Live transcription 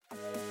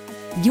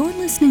You're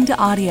listening to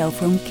audio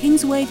from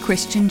Kingsway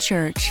Christian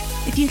Church.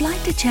 If you'd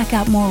like to check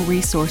out more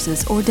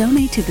resources or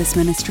donate to this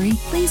ministry,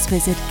 please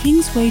visit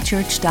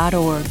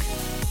kingswaychurch.org.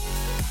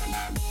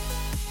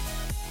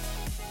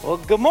 Well,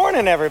 good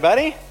morning,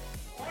 everybody.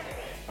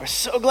 We're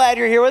so glad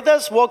you're here with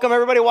us. Welcome,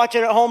 everybody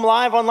watching at home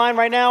live online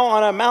right now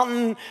on a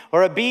mountain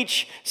or a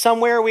beach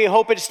somewhere. We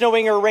hope it's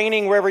snowing or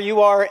raining wherever you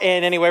are.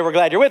 And anyway, we're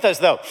glad you're with us,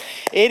 though.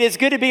 It is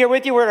good to be here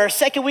with you. We're in our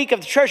second week of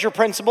the Treasure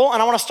Principle,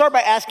 and I want to start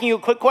by asking you a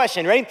quick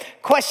question. Ready?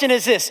 Question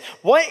is this: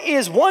 what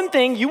is one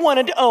thing you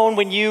wanted to own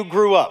when you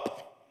grew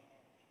up?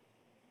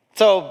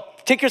 So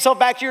take yourself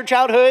back to your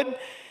childhood.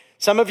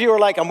 Some of you are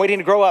like, I'm waiting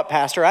to grow up,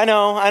 Pastor. I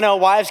know.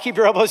 Wives, keep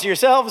your elbows to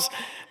yourselves.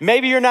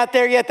 Maybe you're not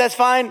there yet, that's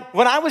fine.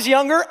 When I was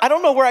younger, I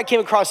don't know where I came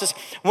across this.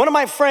 One of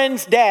my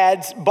friend's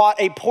dads bought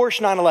a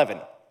Porsche 911.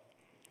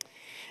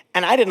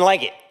 And I didn't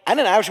like it. I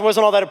actually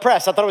wasn't all that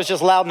impressed. I thought it was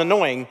just loud and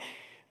annoying.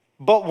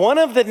 But one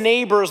of the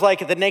neighbors,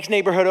 like at the next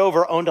neighborhood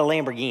over, owned a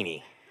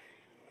Lamborghini.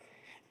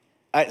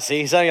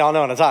 See, some of y'all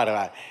know what I'm talking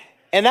about.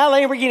 And that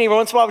Lamborghini,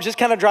 once in a while, would just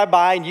kind of drive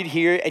by and you'd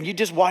hear it and you'd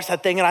just watch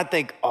that thing and I'd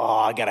think, oh,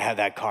 I gotta have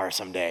that car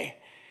someday.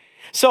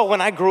 So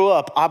when I grew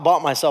up, I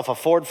bought myself a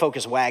Ford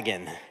Focus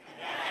wagon.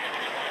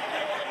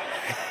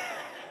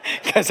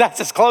 Because that's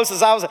as close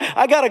as I was.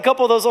 I got a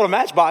couple of those little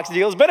Matchbox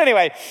deals. But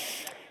anyway,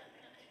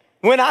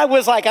 when I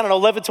was like,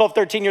 11, 12,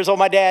 13 years old,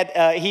 my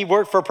dad, he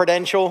worked for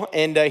Prudential,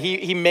 and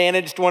he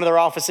managed one of their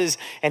offices,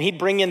 and he'd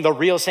bring in the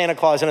real Santa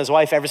Claus and his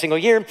wife every single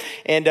year,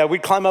 and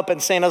we'd climb up in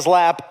Santa's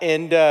lap,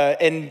 and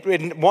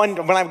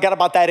when I got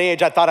about that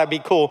age, I thought I'd be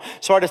cool.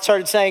 So I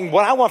started saying,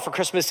 what I want for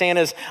Christmas, Santa,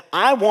 is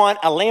I want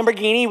a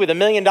Lamborghini with $1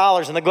 million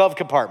in the glove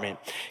compartment,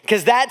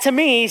 because that, to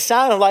me,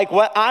 sounded like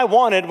what I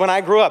wanted when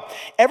I grew up.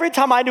 Every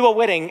time I do a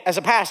wedding as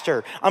a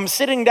pastor, I'm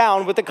sitting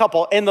down with a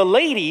couple, and the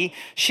lady,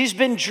 she's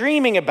been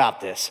dreaming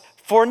about this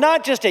for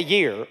not just a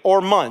year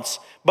or months,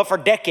 but for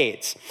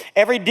decades.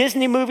 Every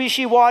Disney movie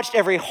she watched,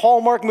 every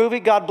Hallmark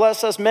movie, God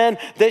bless us men,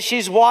 that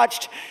she's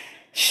watched,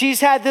 she's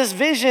had this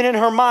vision in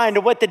her mind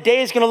of what the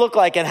day is gonna look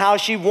like and how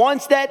she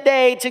wants that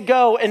day to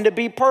go and to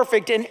be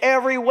perfect in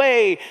every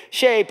way,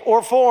 shape,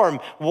 or form.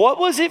 What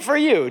was it for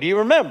you? Do you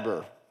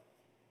remember?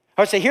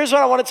 I would say, here's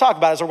what I wanna talk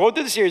about as we're going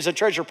through the series, The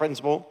Treasure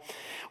Principle.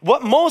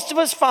 What most of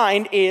us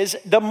find is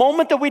the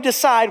moment that we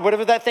decide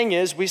whatever that thing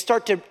is, we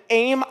start to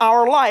aim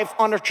our life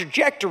on a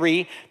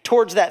trajectory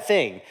towards that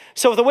thing.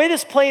 So the way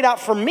this played out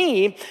for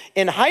me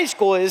in high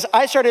school is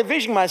I started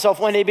envisioning myself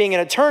one day being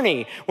an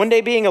attorney, one day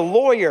being a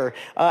lawyer,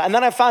 and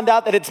then I found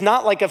out that it's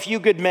not like A Few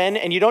Good Men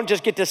and you don't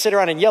just get to sit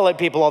around and yell at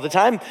people all the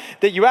time,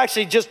 that you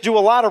actually just do a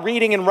lot of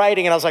reading and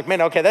writing, and I was like,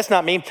 man, okay, that's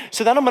not me.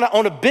 So then I'm gonna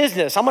own a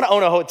business, I'm gonna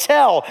own a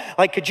hotel.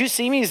 Like, could you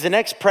see me as the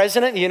next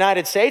president of the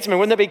United States? I mean,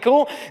 wouldn't that be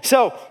cool?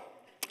 So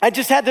I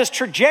just had this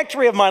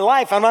trajectory of my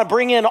life. I'm gonna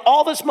bring in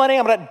all this money.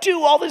 I'm gonna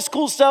do all this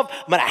cool stuff.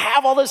 I'm gonna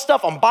have all this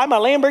stuff. I'm gonna buy my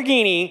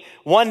Lamborghini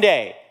one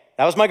day.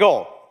 That was my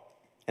goal.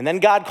 And then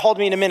God called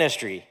me into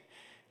ministry.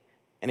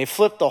 And he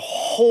flipped the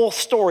whole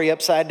story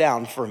upside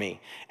down for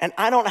me. And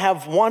I don't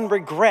have one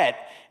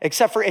regret,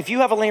 except for if you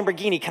have a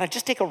Lamborghini, can I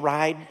just take a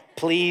ride,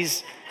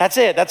 please? That's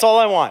it, that's all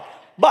I want.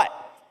 But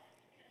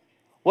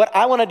what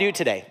I wanna do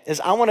today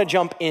is I wanna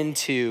jump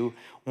into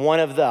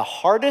one of the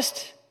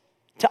hardest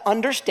to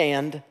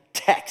understand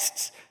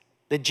texts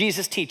that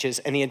Jesus teaches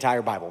in the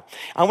entire Bible.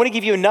 I want to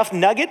give you enough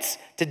nuggets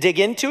to dig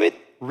into it,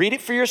 read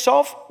it for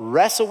yourself,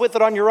 wrestle with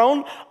it on your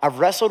own. I've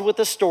wrestled with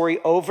this story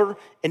over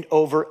and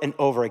over and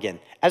over again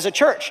as a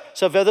church.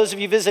 So for those of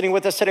you visiting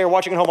with us today or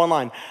watching at home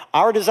online,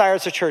 our desire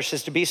as a church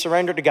is to be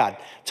surrendered to God,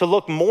 to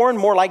look more and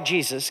more like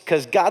Jesus,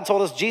 because God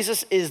told us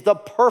Jesus is the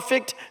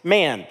perfect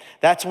man.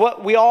 That's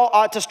what we all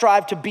ought to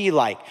strive to be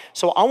like.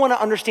 So I want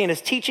to understand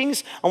his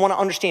teachings. I want to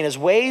understand his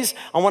ways.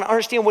 I want to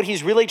understand what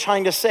he's really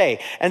trying to say.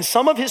 And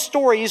some of his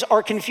stories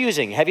are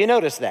confusing. Have you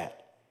noticed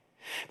that?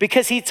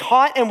 Because he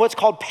taught in what's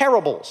called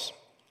parables.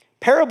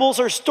 Parables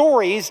are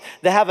stories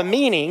that have a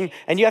meaning,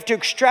 and you have to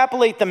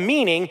extrapolate the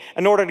meaning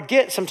in order to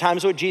get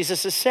sometimes what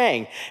Jesus is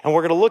saying. And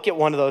we're going to look at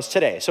one of those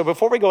today. So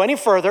before we go any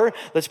further,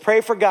 let's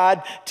pray for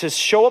God to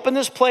show up in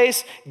this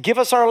place, give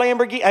us our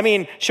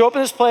Lamborghini, show up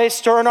in this place,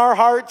 stir in our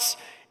hearts,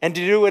 and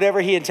to do whatever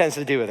he intends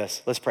to do with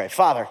us. Let's pray.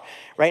 Father,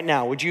 right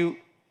now, would you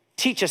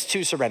teach us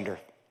to surrender?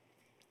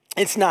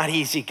 It's not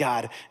easy,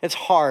 God. It's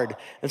hard.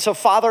 And so,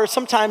 Father,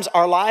 sometimes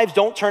our lives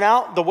don't turn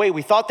out the way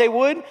we thought they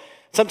would.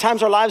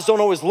 Sometimes our lives don't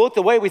always look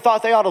the way we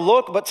thought they ought to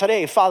look, but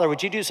today, Father,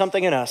 would you do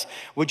something in us?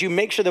 Would you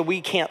make sure that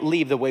we can't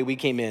leave the way we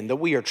came in, that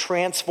we are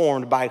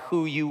transformed by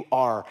who you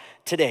are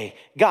today?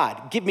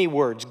 God, give me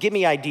words, give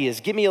me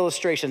ideas, give me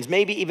illustrations,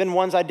 maybe even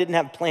ones I didn't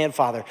have planned,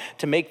 Father,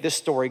 to make this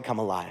story come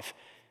alive.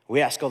 We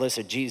ask all this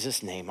in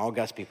Jesus' name. All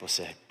God's people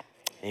said,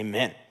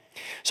 amen.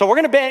 So we're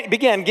gonna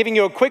begin giving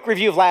you a quick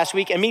review of last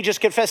week and me just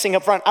confessing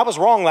up front, I was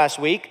wrong last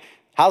week.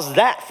 How's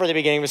that for the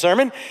beginning of a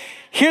sermon?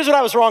 Here's what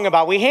I was wrong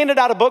about. We handed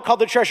out a book called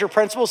The Treasure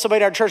Principle. Somebody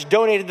in our church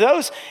donated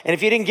those. And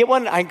if you didn't get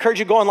one, I encourage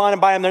you to go online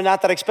and buy them. They're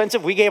not that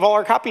expensive. We gave all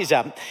our copies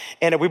out.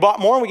 And we bought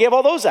more and we gave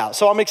all those out.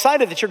 So I'm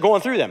excited that you're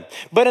going through them.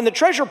 But in the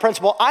Treasure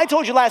Principle, I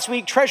told you last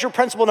week, Treasure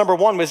Principle number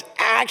 1 was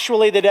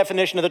actually the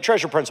definition of the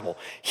Treasure Principle.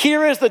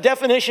 Here is the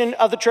definition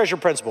of the Treasure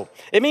Principle.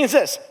 It means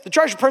this. The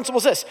Treasure Principle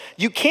is this.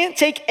 You can't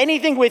take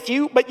anything with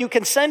you, but you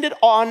can send it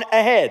on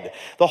ahead.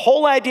 The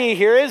whole idea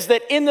here is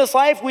that in this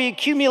life, we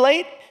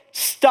accumulate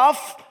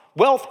stuff,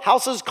 wealth,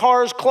 houses,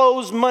 cars,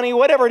 clothes, money,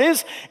 whatever it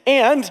is,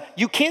 and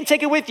you can't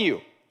take it with you.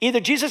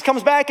 Either Jesus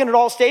comes back and it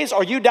all stays,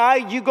 or you die,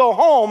 you go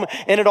home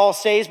and it all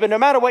stays, but no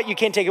matter what, you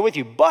can't take it with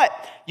you. But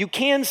you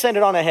can send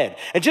it on ahead.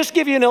 And just to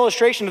give you an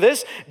illustration of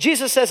this,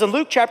 Jesus says in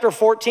Luke chapter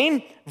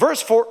 14,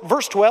 verse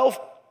 12,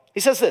 he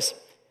says this,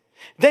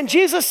 "Then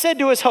Jesus said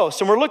to his host,"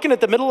 and we're looking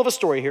at the middle of a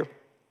story here,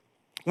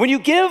 "When you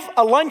give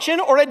a luncheon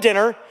or a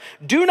dinner,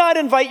 do not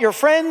invite your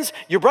friends,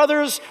 your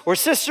brothers or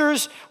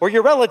sisters, or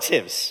your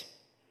relatives."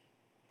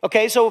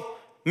 Okay, so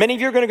many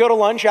of you are going to go to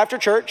lunch after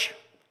church.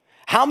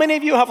 How many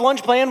of you have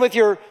lunch planned with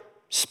your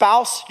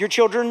spouse, your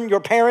children,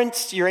 your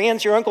parents, your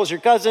aunts, your uncles, your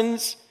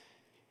cousins?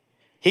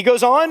 He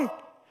goes on,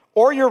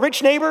 or your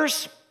rich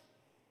neighbors?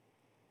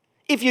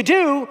 If you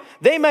do,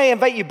 they may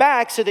invite you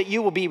back so that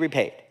you will be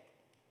repaid.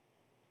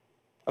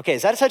 Okay,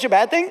 is that such a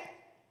bad thing?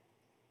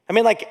 I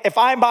mean, like if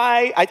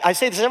I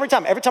say this every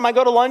time I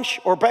go to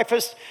lunch or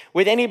breakfast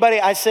with anybody,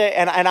 I say,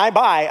 and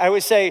I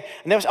always say,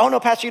 and they say, "Oh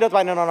no, Pastor, you don't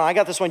buy." No, I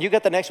got this one. You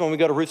got the next one when we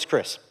go to Ruth's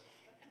Chris.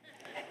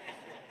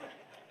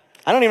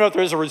 I don't even know if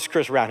there is a Ruth's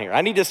Chris around here.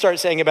 I need to start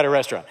saying it about a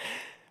restaurant.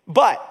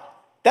 But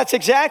that's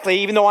exactly,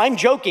 even though I'm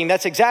joking,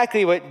 that's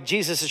exactly what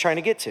Jesus is trying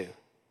to get to.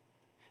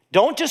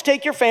 Don't just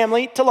take your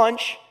family to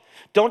lunch.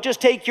 Don't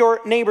just take your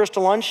neighbors to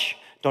lunch.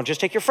 Don't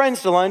just take your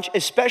friends to lunch,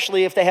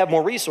 especially if they have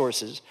more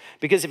resources,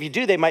 because if you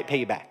do, they might pay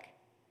you back.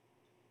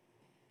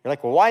 You're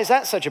like, well, why is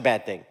that such a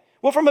bad thing?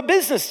 Well, from a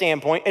business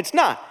standpoint, it's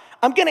not.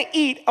 I'm gonna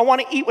eat, I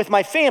wanna eat with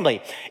my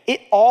family.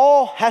 It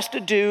all has to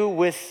do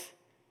with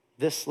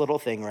this little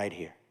thing right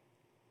here.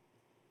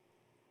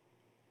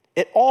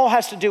 It all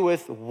has to do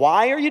with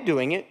why are you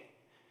doing it,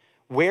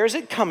 where is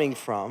it coming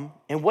from,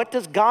 and what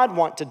does God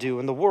want to do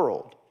in the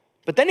world?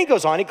 But then he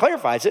goes on, he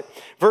clarifies it.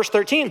 Verse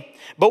 13,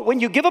 "But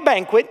when you give a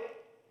banquet,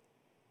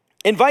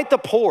 invite the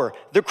poor,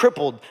 the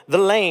crippled, the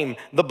lame,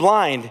 the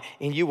blind,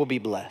 and you will be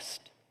blessed.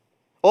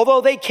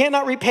 Although they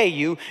cannot repay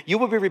you, you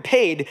will be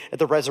repaid at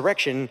the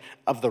resurrection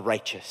of the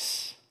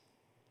righteous."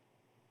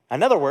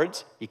 In other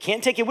words, you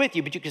can't take it with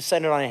you, but you can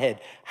send it on ahead.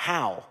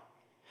 How?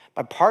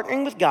 By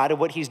partnering with God and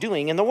what he's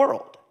doing in the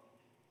world.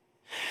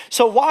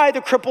 So why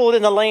the crippled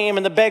and the lame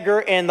and the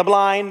beggar and the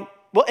blind?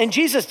 Well, in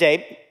Jesus'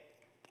 day,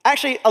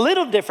 actually a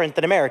little different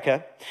than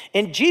America.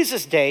 In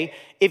Jesus' day,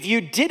 if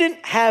you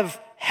didn't have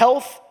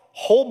health,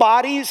 whole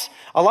bodies,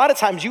 a lot of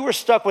times you were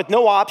stuck with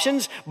no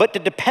options but to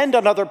depend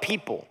on other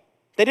people.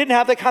 They didn't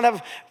have the kind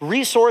of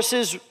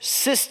resources,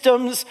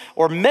 systems,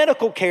 or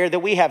medical care that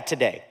we have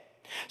today.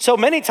 So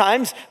many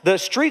times the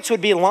streets would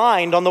be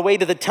lined on the way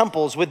to the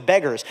temples with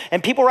beggars.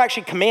 And people were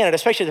actually commanded,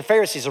 especially the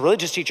Pharisees, the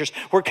religious teachers,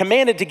 were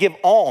commanded to give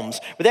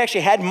alms. But they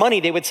actually had money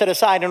they would set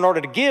aside in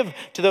order to give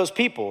to those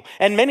people.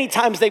 And many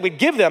times they would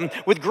give them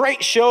with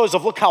great shows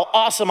of look how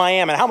awesome I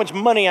am and how much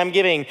money I'm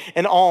giving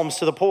in alms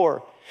to the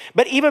poor.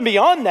 But even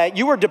beyond that,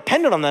 you were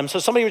dependent on them. So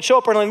somebody would show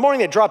up early in the morning,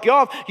 they'd drop you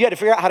off. You had to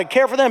figure out how to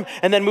care for them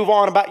and then move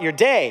on about your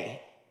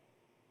day.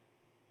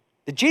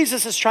 That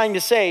Jesus is trying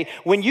to say,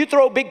 when you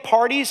throw big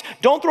parties,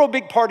 don't throw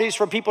big parties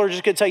for people who are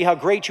just going to tell you how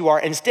great you are.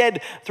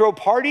 Instead, throw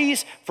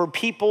parties for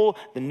people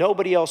that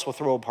nobody else will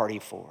throw a party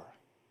for.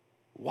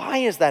 Why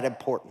is that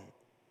important?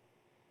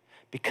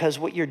 Because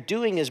what you're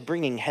doing is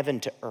bringing heaven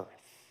to earth.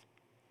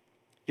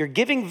 You're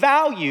giving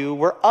value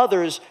where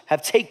others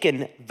have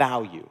taken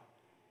value.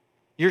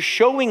 You're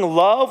showing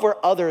love where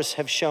others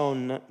have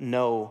shown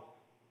no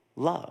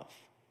love.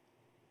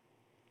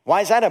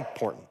 Why is that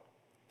important?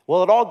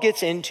 Well, it all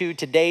gets into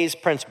today's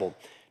principle.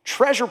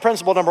 Treasure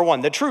principle number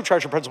 1, the true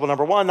treasure principle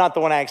number 1, not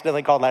the one I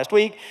accidentally called last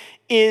week,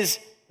 is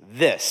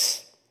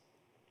this.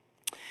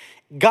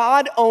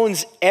 God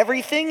owns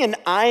everything and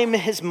I'm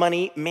his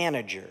money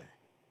manager.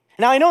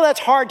 Now, I know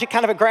that's hard to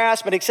kind of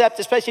grasp and accept,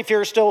 especially if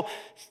you're still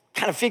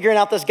kind of figuring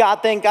out this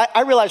God thing.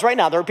 I realize right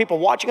now there are people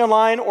watching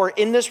online or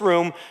in this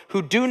room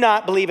who do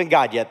not believe in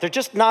God yet. They're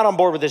just not on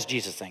board with this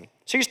Jesus thing.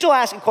 So you're still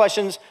asking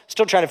questions,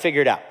 still trying to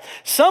figure it out.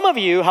 Some of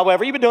you,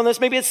 however, you've been doing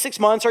this, maybe it's 6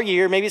 months or a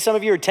year, maybe some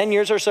of you are 10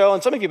 years or so,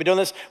 and some of you have been doing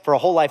this for a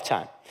whole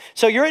lifetime.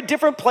 So you're at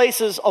different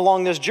places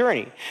along this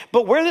journey.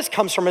 But where this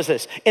comes from is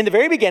this. In the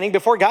very beginning,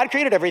 before God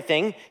created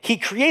everything, he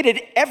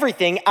created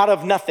everything out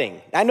of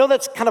nothing. I know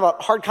that's kind of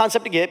a hard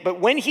concept to get, but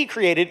when he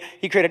created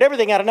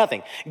everything out of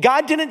nothing.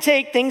 God didn't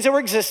take things that were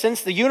in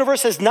existence. The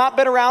universe has not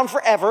been around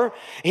forever.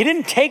 He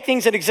didn't take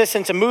things in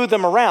existence and move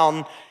them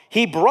around.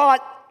 He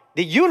brought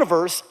the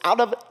universe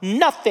out of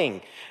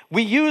nothing.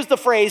 We use the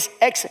phrase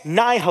ex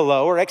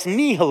nihilo or ex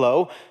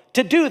nihilo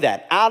to do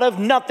that. Out of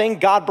nothing,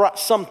 God brought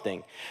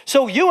something.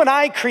 So you and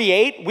I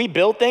create, we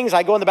build things.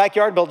 I go in the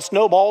backyard, build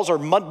snowballs or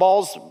mud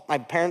balls.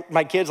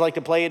 My kids like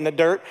to play in the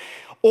dirt.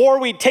 or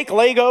we take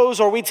Legos,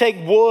 or we take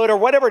wood, or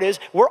whatever it is.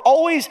 We're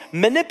always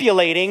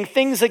manipulating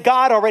things that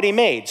God already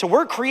made. So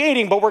we're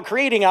creating, but we're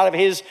creating out of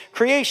his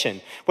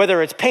creation,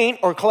 whether it's paint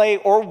or clay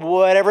or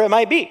whatever it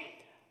might be.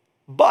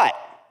 But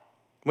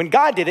when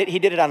God did it, he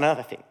did it on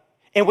another thing.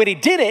 And when he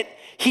did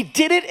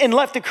it and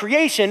left the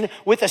creation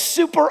with a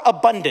super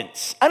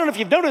abundance. I don't know if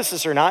you've noticed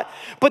this or not,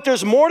 but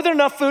there's more than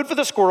enough food for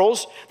the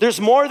squirrels.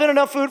 There's more than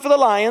enough food for the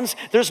lions.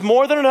 There's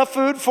more than enough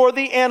food for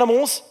the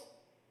animals.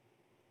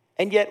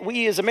 And yet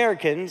we as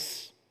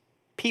Americans,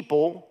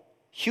 people,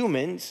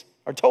 humans,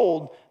 are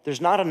told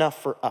there's not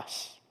enough for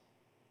us.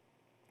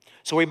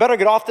 So we better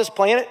get off this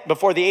planet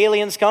before the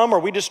aliens come or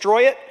we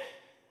destroy it.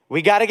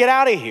 We got to get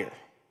out of here.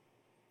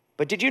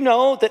 But did you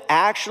know that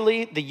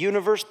actually the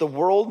universe, the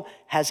world,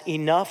 has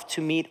enough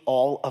to meet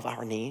all of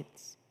our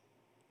needs?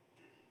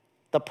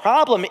 The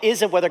problem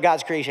isn't whether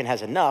God's creation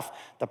has enough.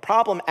 The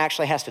problem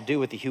actually has to do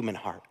with the human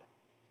heart.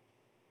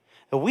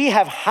 We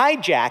have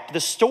hijacked the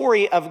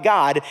story of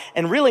God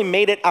and really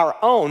made it our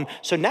own.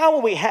 So now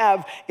what we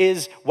have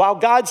is, while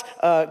God's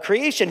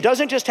creation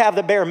doesn't just have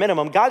the bare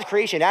minimum, God's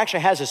creation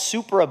actually has a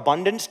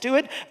superabundance to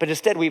it, but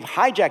instead we've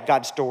hijacked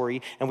God's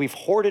story and we've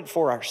hoarded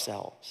for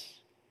ourselves.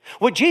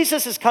 What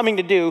Jesus is coming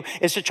to do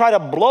is to try to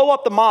blow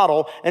up the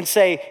model and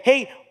say,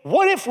 hey,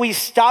 what if we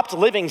stopped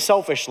living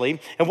selfishly?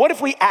 And what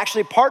if we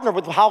actually partner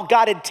with how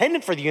God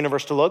intended for the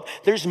universe to look?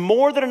 There's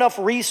more than enough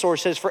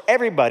resources for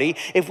everybody.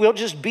 If we'll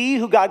just be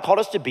who God called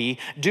us to be,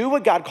 do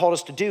what God called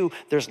us to do,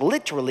 there's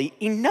literally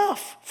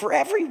enough for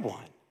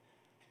everyone.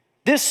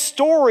 This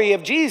story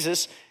of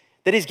Jesus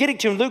that he's getting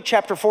to in Luke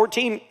chapter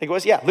 14, I think it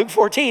was, Luke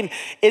 14,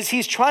 is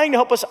he's trying to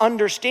help us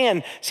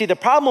understand. See, the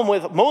problem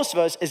with most of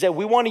us is that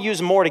we want to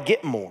use more to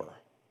get more.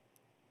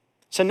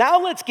 So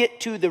now let's get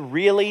to the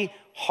really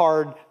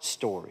hard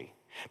story.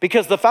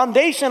 Because the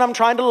foundation I'm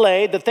trying to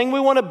lay, the thing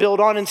we want to build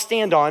on and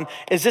stand on,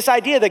 is this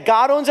idea that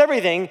God owns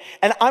everything,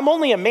 and I'm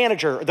only a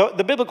manager.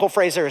 The biblical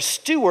phrase there is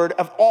steward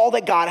of all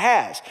that God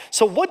has.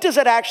 So what does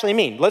that actually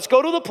mean? Let's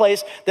go to the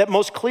place that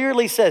most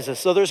clearly says this.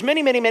 So there's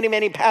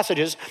many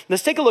passages.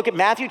 Let's take a look at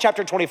Matthew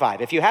chapter 25.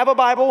 If you have a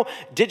Bible,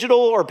 digital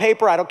or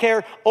paper, I don't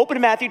care, open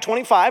to Matthew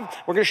 25.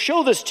 We're going to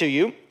show this to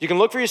you. You can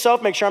look for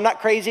yourself, make sure I'm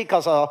not crazy,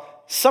 because I'll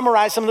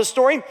summarize some of the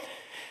story.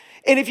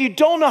 And if you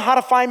don't know how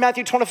to find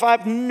Matthew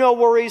 25, no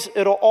worries.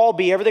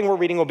 Everything we're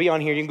reading will be on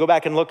here. You can go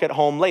back and look at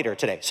home later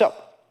today. So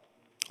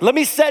let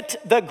me set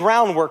the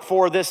groundwork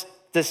for this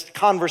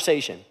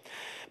conversation.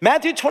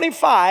 Matthew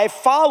 25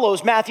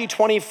 follows Matthew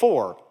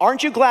 24.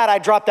 Aren't you glad I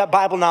dropped that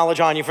Bible knowledge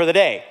on you for the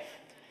day?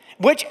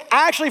 Which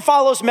actually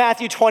follows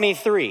Matthew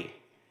 23.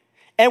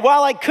 And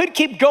while I could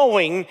keep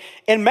going,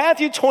 in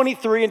Matthew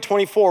 23 and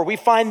 24, we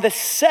find the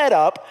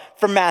setup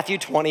for Matthew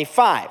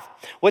 25.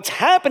 What's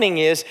happening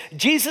is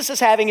Jesus is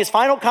having his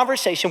final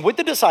conversation with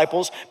the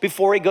disciples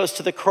before he goes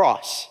to the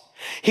cross.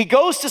 He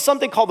goes to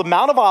something called the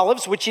Mount of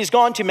Olives, which he's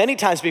gone to many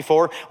times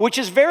before, which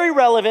is very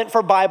relevant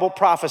for Bible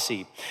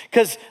prophecy.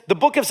 Because the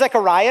book of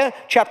Zechariah,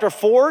 chapter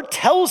 4,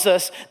 tells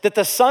us that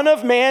the Son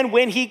of Man,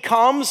 when he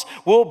comes,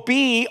 will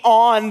be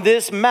on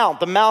this mount,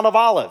 the Mount of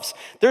Olives.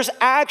 There's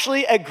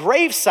actually a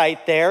grave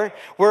site there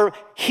where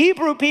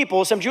Hebrew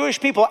people, some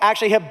Jewish people,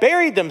 actually have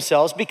buried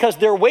themselves because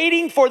they're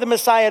waiting for the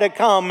Messiah to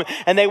come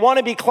and they want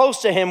to be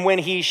close to him when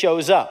he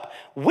shows up.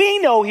 We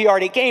know he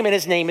already came and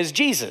his name is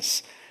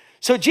Jesus.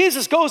 So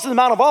Jesus goes to the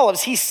Mount of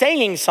Olives. He's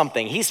saying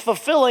something. He's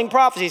fulfilling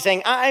prophecy,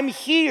 saying, I'm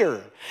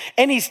here.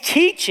 And he's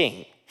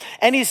teaching.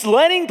 And he's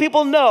letting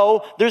people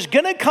know there's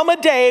going to come a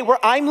day where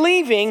I'm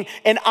leaving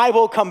and I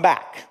will come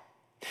back.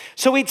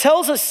 So he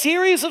tells a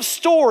series of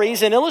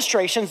stories and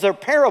illustrations, they're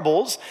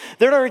parables,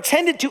 that are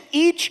intended to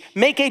each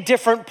make a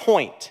different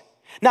point.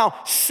 Now,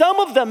 some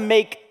of them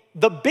make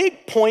the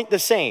big point the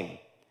same.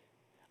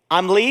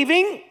 I'm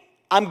leaving.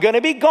 I'm going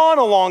to be gone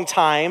a long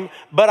time,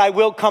 but I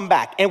will come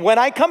back. And when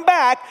I come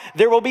back,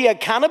 there will be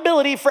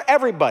accountability for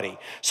everybody.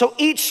 So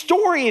each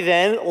story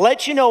then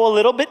lets you know a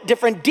little bit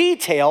different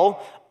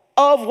detail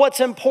of what's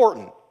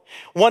important.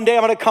 One day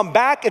I'm going to come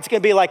back. It's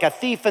going to be like a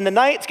thief in the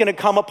night. It's going to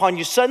come upon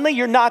you suddenly.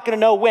 You're not going to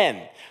know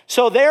when.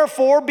 So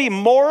therefore, be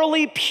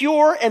morally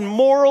pure and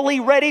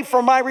morally ready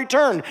for my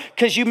return,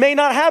 because you may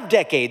not have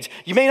decades.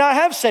 You may not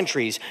have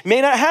centuries. You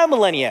may not have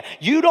millennia.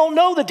 You don't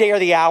know the day or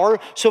the hour,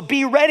 so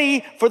be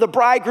ready for the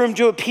bridegroom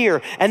to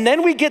appear. And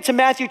then we get to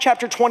Matthew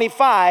chapter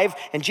 25,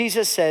 and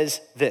Jesus says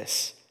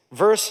this,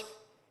 verse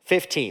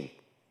 15.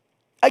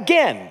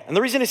 Again, and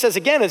the reason he says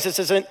again is this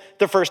isn't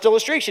the first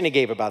illustration he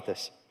gave about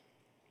this.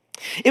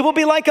 It will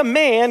be like a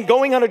man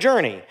going on a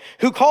journey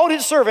who called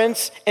his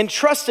servants and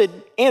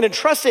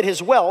entrusted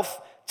his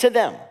wealth to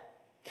them.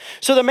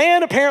 So the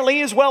man apparently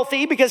is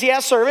wealthy because he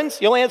has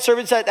servants. You only had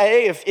servants that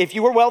day if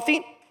you were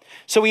wealthy.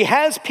 So he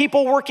has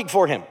people working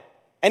for him.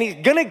 And he's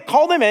going to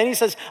call them in. He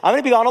says, I'm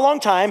going to be gone a long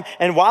time.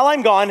 And while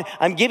I'm gone,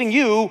 I'm giving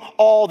you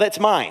all that's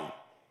mine.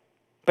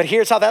 But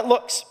here's how that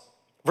looks.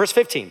 Verse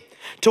 15.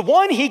 To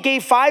one, he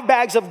gave 5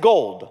 bags of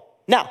gold.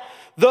 Now,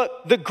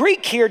 the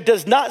Greek here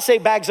does not say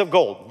bags of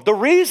gold. The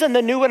reason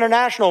the New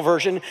International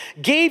Version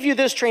gave you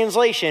this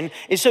translation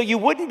is so you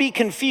wouldn't be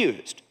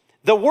confused.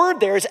 The word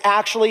there is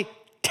actually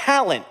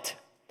talent.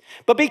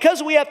 But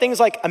because we have things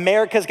like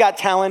America's Got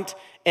Talent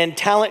and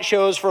talent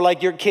shows for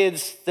like your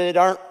kids that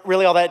aren't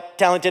really all that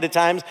talented at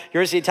times, you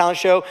ever see a talent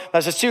show?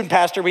 As a student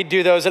pastor, we'd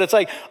do those, and it's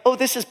like, oh,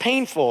 this is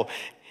painful.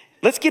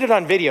 Let's get it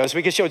on video so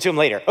we can show it to them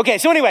later. Okay,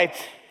 so anyway,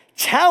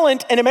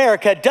 talent in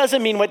America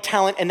doesn't mean what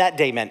talent in that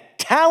day meant.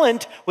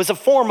 Talent was a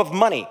form of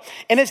money,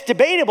 and it's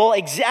debatable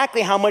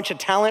exactly how much a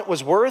talent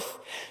was worth.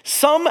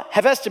 Some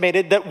have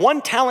estimated that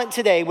one talent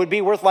today would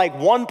be worth like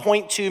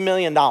 $1.2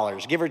 million,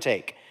 give or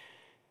take.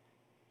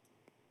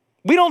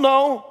 We don't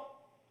know.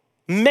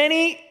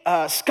 Many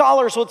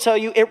scholars will tell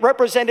you it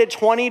represented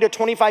 20 to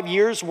 25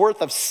 years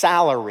worth of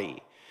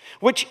salary,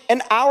 which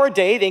in our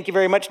day, thank you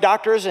very much,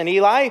 doctors and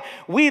Eli,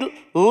 we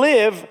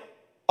live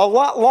a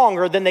lot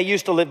longer than they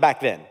used to live back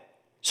then.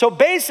 So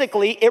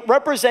basically, it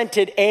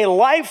represented a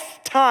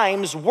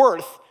lifetime's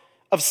worth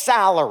of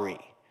salary.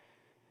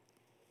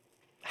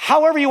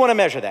 However you want to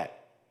measure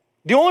that.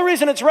 The only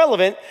reason it's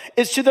relevant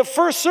is to the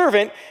first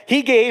servant,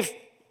 he gave,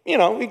 you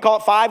can call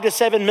it 5 to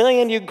 7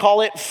 million, you can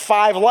call it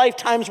 5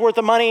 lifetimes worth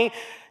of money.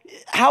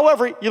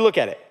 However you look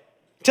at it.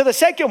 To the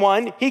second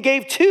one, he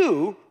gave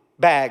 2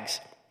 bags.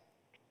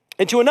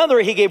 And to another,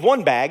 he gave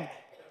 1 bag,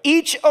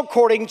 each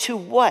according to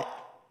what?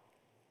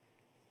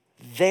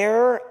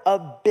 Their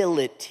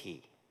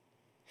ability.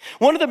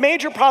 One of the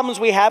major problems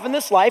we have in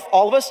this life,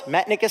 all of us,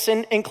 Matt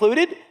Nickerson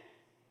included,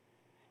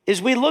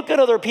 is we look at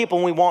other people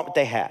and we want what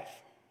they have.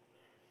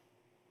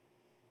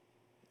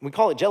 We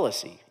call it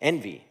jealousy,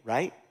 envy,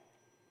 right?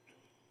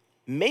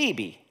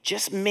 Maybe,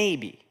 just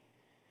maybe,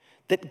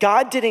 that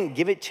God didn't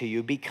give it to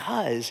you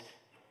because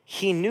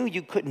he knew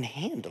you couldn't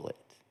handle it.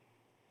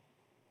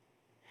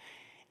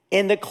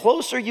 And the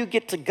closer you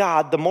get to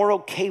God, the more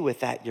okay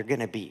with that you're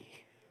gonna be.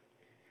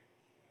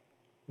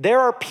 There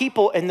are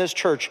people in this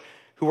church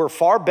who are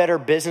far better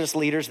business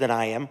leaders than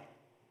I am.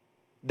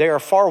 They are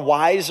far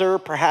wiser,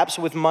 perhaps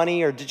with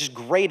money, or just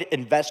great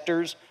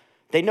investors.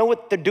 They know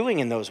what they're doing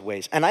in those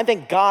ways. And I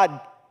thank God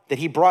that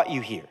he brought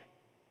you here.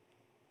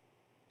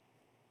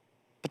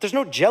 But there's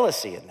no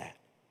jealousy in that.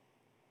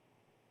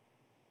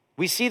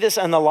 We see this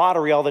in the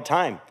lottery all the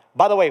time.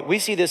 By the way, we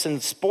see this in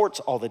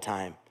sports all the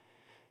time.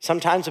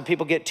 Sometimes when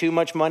people get too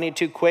much money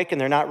too quick and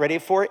they're not ready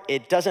for it,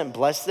 it doesn't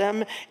bless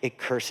them, it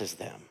curses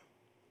them.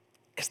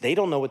 Because they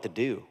don't know what to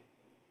do.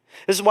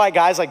 This is why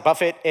guys like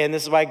Buffett and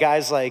this is why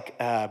guys like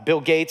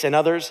Bill Gates and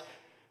others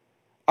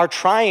are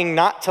trying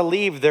not to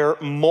leave their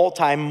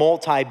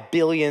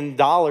multi-billion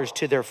dollars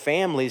to their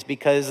families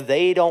because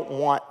they don't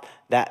want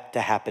that to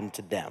happen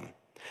to them.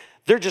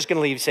 They're just gonna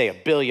leave, say,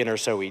 $1 billion or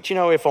so each,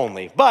 if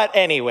only. But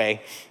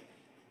anyway,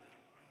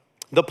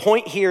 the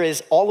point here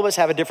is all of us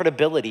have a different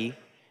ability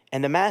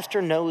and the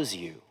master knows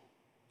you.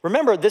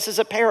 Remember, this is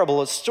a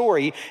parable, a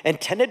story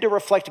intended to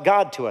reflect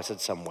God to us in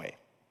some way.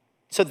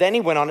 So then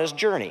he went on his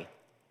journey.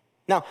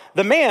 Now,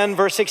 the man,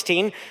 verse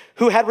 16,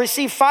 who had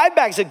received 5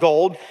 bags of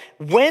gold,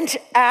 went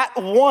at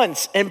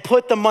once and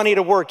put the money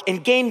to work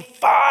and gained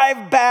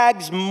 5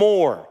 bags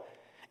more.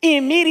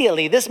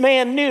 Immediately, this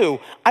man knew,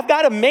 I've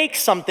got to make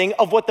something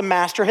of what the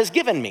master has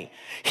given me.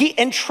 He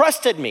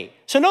entrusted me.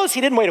 So notice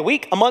he didn't wait a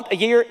week, a month, a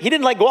year. He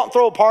didn't go out and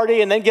throw a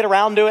party and then get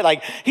around to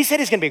it. He said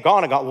he's going to be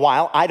gone a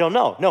while. I don't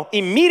know. No,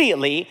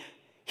 immediately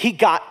he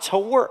got to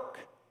work.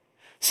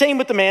 Same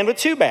with the man with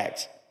 2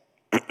 bags.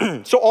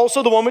 So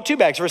also the one with 2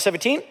 bags, verse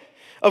 17,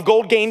 of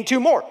gold gained 2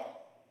 more.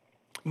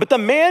 But the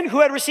man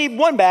who had received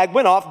 1 bag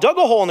went off, dug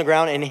a hole in the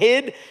ground, and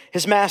hid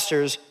his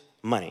master's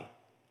money.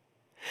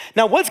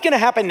 Now, what's going to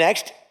happen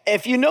next?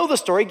 If you know the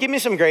story, give me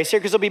some grace here,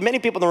 because there'll be many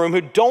people in the room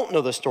who don't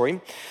know the story.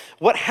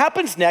 What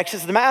happens next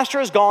is the master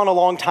has gone a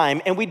long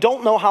time, and we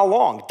don't know how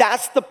long.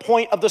 That's the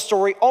point of the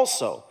story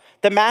also.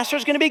 The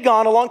master's going to be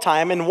gone a long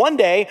time, and one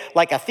day,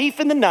 like a thief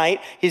in the night,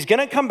 he's going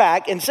to come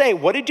back and say,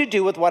 what did you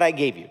do with what I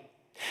gave you?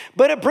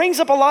 But it brings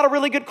up a lot of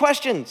really good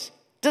questions.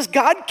 Does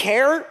God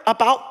care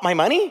about my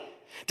money?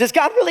 Does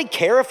God really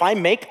care if I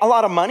make a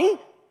lot of money?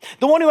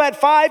 The one who had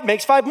 5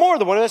 makes 5 more.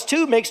 The one who has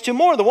 2 makes 2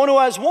 more. The one who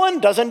has 1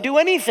 doesn't do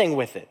anything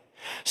with it.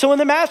 So when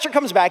the master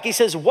comes back, he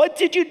says, what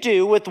did you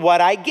do with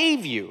what I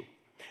gave you?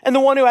 And the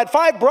one who had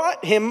 5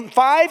 brought him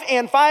 5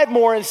 and 5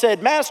 more and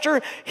said,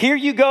 Master, here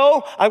you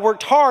go. I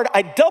worked hard.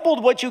 I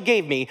doubled what you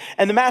gave me.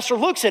 And the master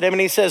looks at him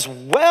and he says,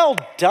 well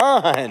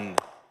done.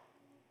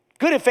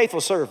 Good and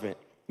faithful servant.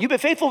 You've been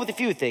faithful with a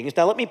few things.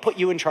 Now let me put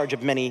you in charge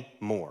of many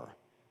more.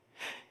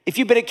 If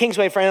you've been at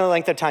Kingsway for any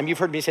length of time, you've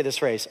heard me say this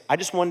phrase. I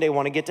just one day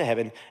want to get to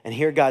heaven and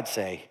hear God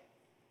say,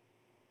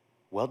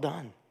 well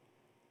done.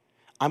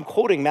 I'm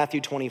quoting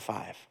Matthew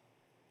 25.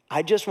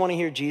 I just want to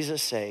hear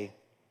Jesus say,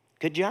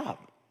 good job.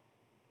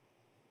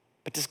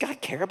 But does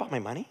God care about my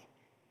money?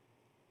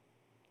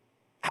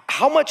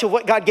 How much of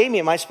what God gave me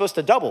am I supposed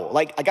to double?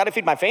 I got to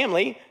feed my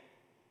family.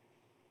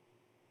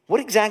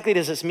 What exactly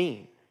does this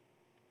mean?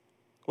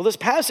 Well, this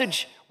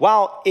passage,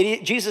 while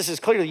Jesus is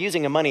clearly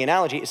using a money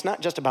analogy, it's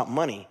not just about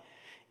money.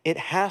 It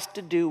has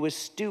to do with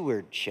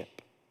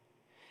stewardship.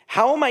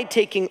 How am I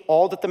taking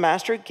all that the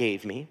master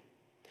gave me,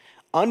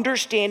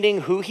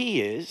 understanding who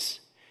he is,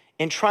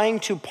 and trying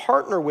to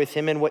partner with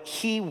him in what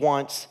he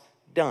wants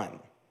done?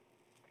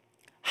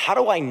 How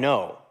do I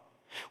know?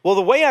 Well,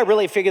 the way I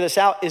really figure this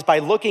out is by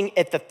looking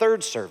at the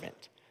third servant.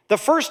 The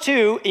first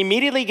two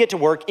immediately get to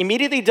work,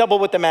 immediately double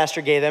what the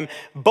master gave them,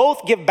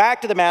 both give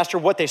back to the master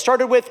what they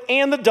started with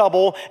and the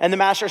double, and the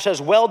master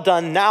says, well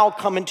done, now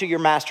come into your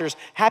master's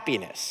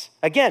happiness.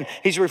 Again,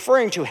 he's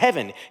referring to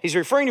heaven. He's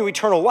referring to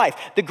eternal life.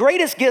 The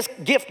greatest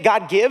gift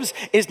God gives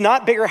is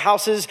not bigger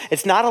houses.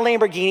 It's not a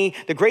Lamborghini.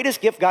 The greatest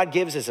gift God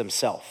gives is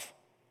himself.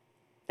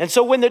 And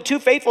so when the two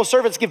faithful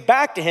servants give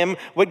back to him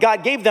what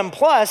God gave them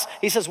plus,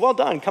 he says, well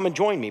done, come and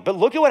join me. But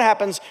look at what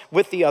happens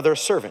with the other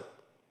servant.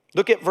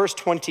 Look at verse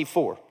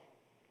 24.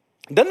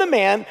 Then the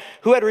man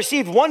who had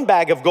received one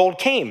bag of gold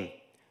came.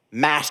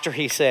 Master,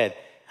 he said,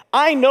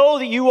 I know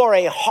that you are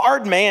a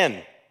hard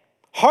man,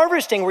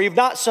 harvesting where you've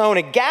not sown,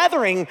 and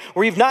gathering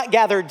where you've not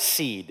gathered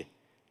seed.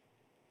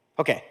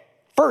 Okay,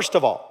 first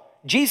of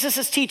all, Jesus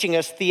is teaching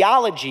us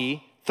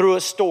theology through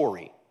a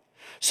story.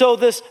 So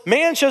this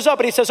man shows up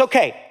and he says,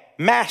 okay,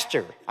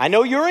 Master, I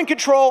know you're in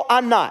control,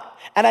 I'm not.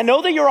 And I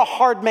know that you're a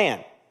hard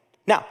man.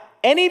 Now,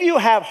 any of you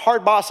have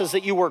hard bosses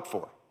that you work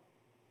for?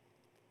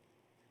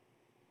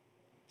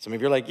 Some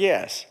of you are like,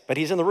 yes, but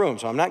he's in the room,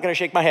 so I'm not going to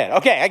shake my head.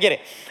 Okay, I get it.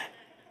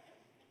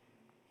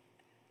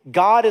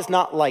 God is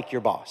not like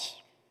your boss.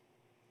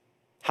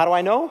 How do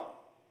I know?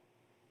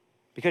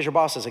 Because your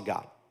boss is a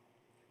God.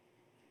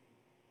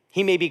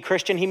 He may be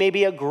Christian, he may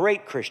be a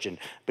great Christian,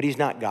 but he's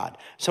not God.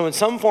 So in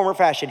some form or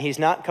fashion, he's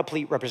not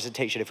complete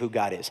representation of who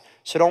God is.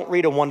 So don't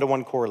read a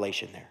one-to-one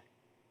correlation there.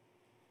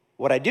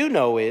 What I do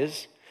know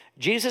is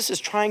Jesus is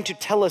trying to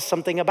tell us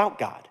something about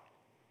God.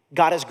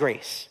 God is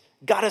grace.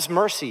 God is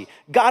mercy.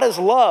 God is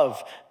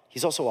love.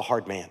 He's also a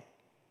hard man.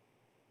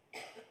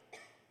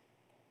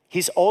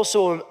 He's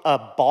also a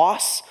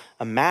boss,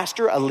 a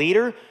master, a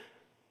leader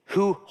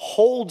who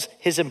holds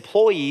his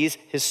employees,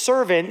 his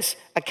servants,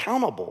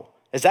 accountable.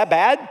 Is that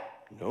bad?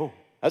 No,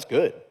 that's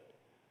good.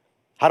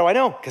 How do I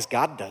know? Because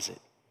God does it.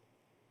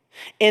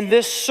 And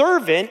this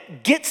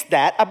servant gets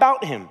that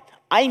about him.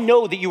 I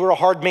know that you were a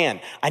hard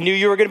man. I knew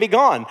you were going to be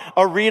gone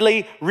a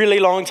really, really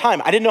long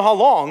time. I didn't know how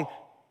long.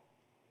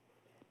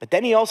 But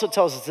then he also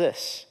tells us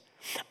this.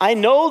 I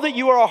know that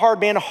you are a hard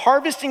man,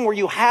 harvesting where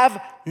you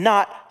have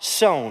not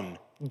sown,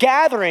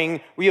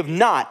 gathering where you have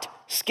not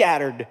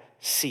scattered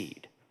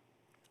seed.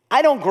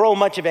 I don't grow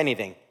much of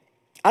anything.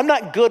 I'm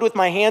not good with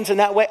my hands in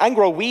that way. I can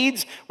grow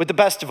weeds with the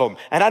best of them,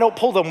 and I don't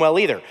pull them well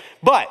either.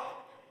 But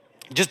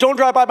just don't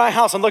drive by my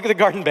house and look at the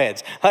garden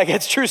beds. Like,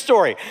 it's a true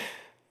story.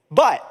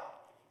 But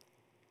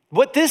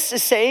what this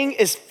is saying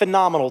is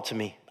phenomenal to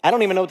me. I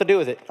don't even know what to do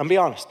with it. I'm gonna be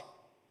honest.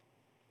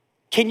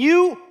 Can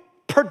you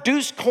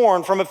produce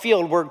corn from a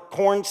field where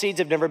corn seeds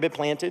have never been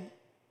planted?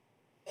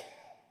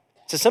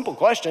 It's a simple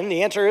question.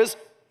 The answer is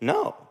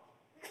no.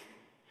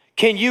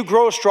 Can you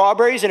grow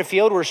strawberries in a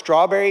field where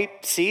strawberry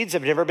seeds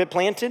have never been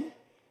planted?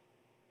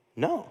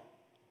 No.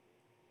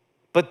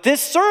 But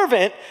this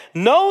servant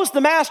knows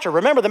the master.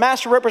 Remember, the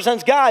master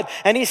represents God,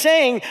 and he's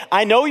saying,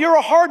 I know you're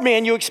a hard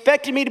man. You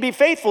expected me to be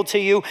faithful to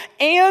you,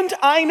 and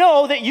I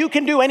know that you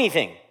can do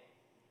anything.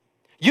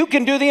 You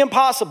can do the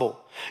impossible.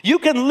 You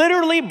can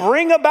literally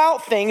bring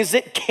about things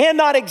that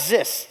cannot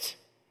exist.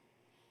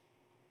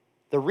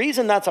 The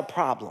reason that's a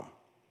problem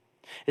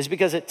is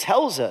because it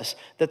tells us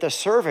that the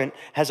servant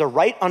has a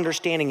right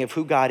understanding of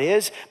who God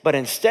is, but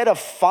instead of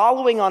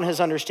following on his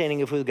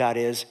understanding of who God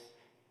is,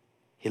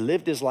 he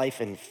lived his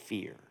life in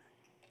fear.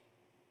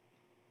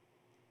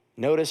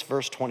 Notice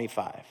verse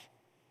 25.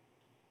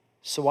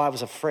 So I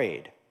was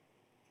afraid,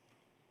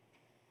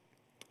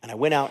 and I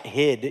went out and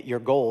hid your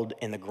gold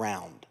in the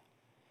ground.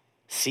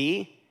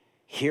 See,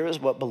 here is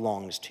what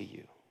belongs to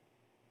you.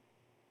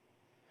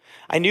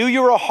 I knew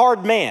you were a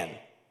hard man.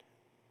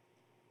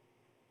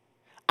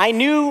 I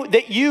knew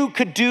that you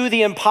could do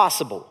the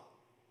impossible.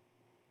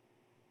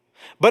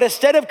 But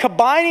instead of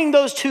combining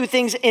those two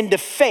things into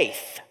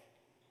faith,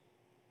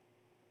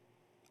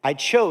 I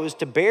chose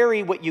to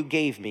bury what you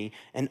gave me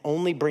and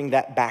only bring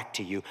that back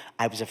to you.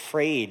 I was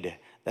afraid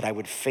that I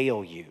would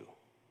fail you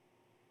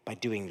by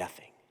doing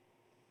nothing.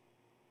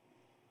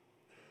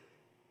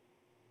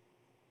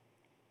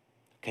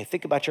 Okay,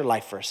 think about your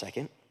life for a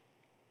second.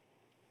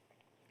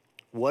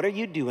 What are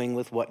you doing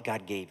with what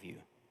God gave you?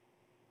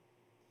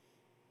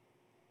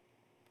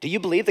 Do you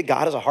believe that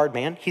God is a hard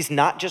man? He's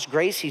not just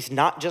grace, he's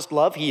not just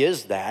love, he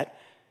is that.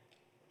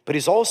 But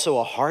he's also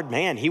a hard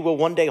man. He will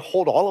one day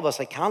hold all of us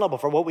accountable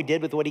for what we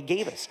did with what he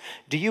gave us.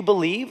 Do you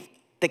believe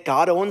that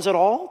God owns it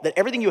all? That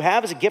everything you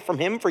have is a gift from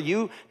him for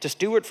you to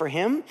steward for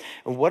him?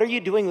 And what are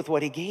you doing with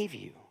what he gave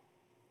you?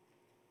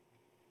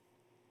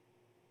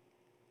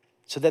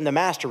 So then the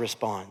master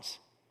responds.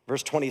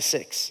 Verse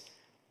 26.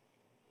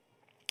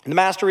 And the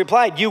master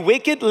replied, you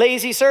wicked,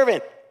 lazy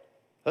servant.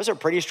 Those are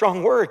pretty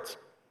strong words.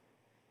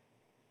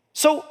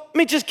 So let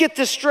me just get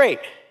this straight.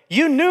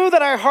 You knew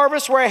that I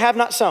harvest where I have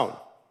not sown.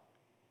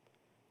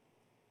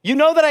 You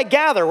know that I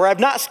gather where I've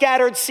not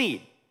scattered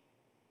seed.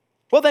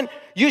 Well, then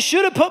you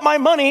should have put my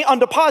money on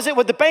deposit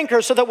with the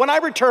banker so that when I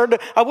returned,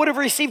 I would have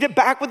received it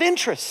back with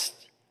interest.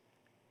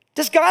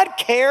 Does God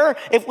care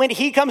if when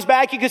he comes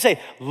back, you could say,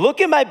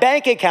 look at my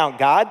bank account,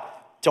 God.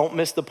 don't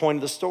miss the point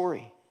of the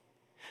story.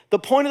 The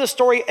point of the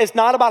story is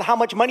not about how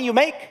much money you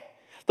make.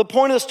 The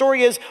point of the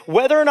story is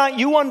whether or not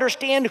you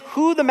understand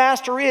who the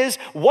master is,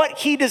 what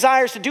he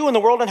desires to do in the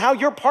world, and how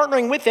you're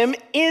partnering with him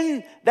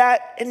in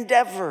that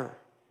endeavor.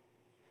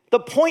 The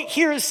point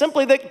here is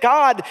simply that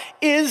God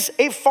is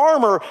a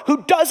farmer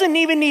who doesn't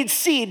even need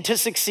seed to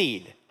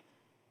succeed.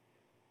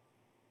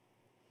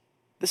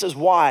 This is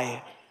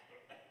why,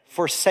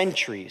 for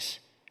centuries,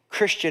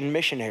 Christian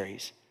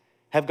missionaries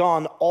have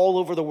gone all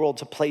over the world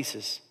to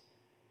places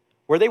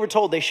where they were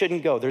told they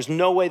shouldn't go. There's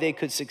no way they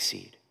could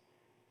succeed.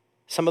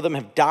 Some of them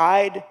have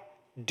died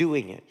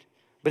doing it,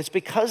 but it's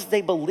because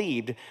they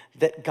believed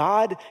that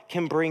God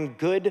can bring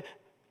good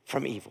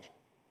from evil,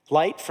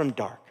 light from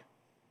dark,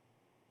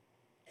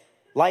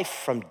 life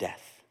from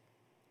death,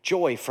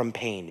 joy from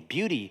pain,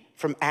 beauty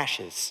from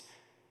ashes,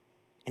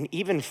 and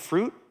even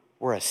fruit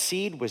where a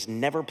seed was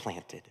never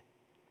planted,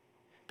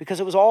 because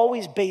it was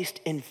always based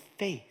in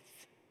faith.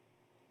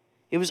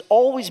 It was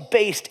always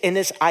based in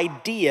this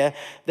idea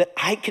that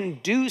I can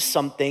do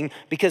something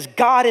because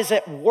God is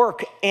at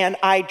work and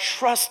I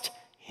trust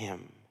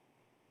him.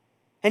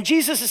 And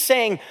Jesus is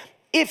saying,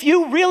 if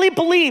you really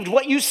believed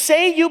what you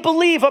say you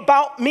believe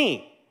about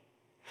me,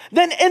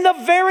 then in the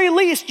very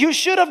least, you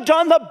should have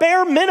done the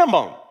bare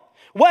minimum.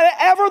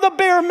 Whatever the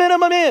bare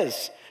minimum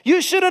is, you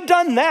should have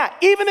done that.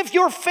 Even if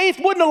your faith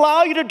wouldn't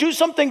allow you to do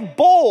something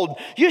bold,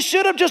 you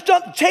should have just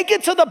take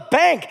it to the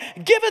bank,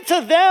 give it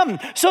to them,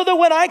 so that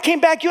when I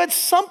came back, you had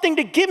something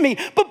to give me.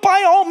 But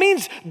by all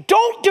means,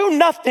 don't do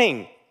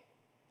nothing.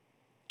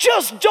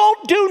 Just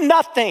don't do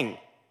nothing.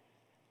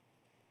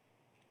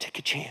 Take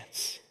a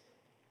chance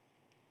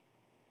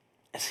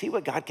and see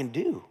what God can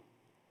do.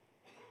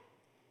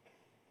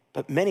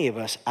 But many of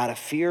us, out of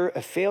fear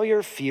of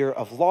failure, fear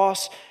of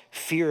loss,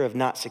 fear of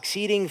not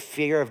succeeding,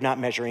 fear of not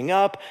measuring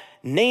up,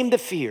 name the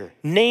fear.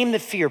 Name the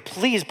fear.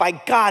 Please, by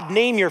God,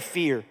 name your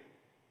fear.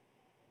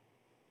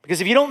 Because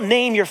if you don't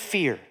name your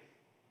fear,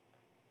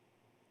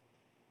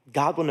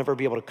 God will never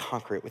be able to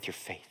conquer it with your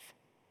faith.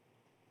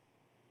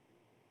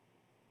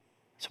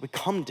 So we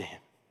come to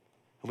him.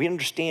 We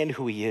understand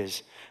who he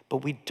is, but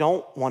we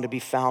don't want to be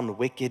found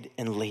wicked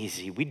and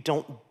lazy. We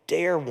don't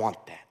dare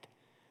want that.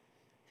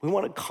 We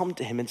want to come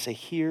to him and say,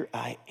 here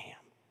I am.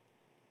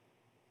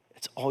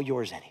 It's all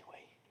yours anyway.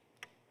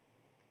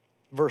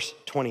 Verse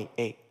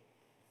 28.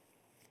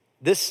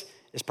 This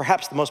is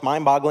perhaps the most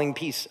mind-boggling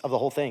piece of the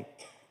whole thing.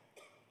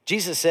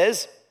 Jesus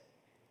says,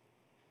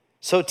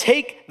 so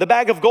take the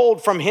bag of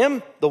gold from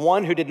him, the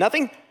one who did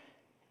nothing,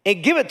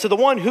 and give it to the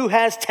one who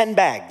has 10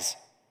 bags.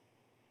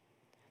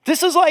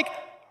 This is like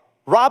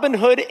Robin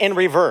Hood in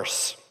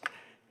reverse.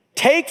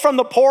 Take from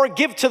the poor,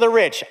 give to the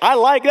rich. I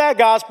like that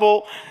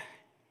gospel.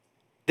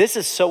 This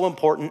is so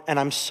important, and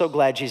I'm so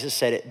glad Jesus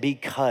said it,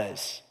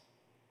 because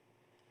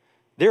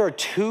there are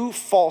two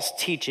false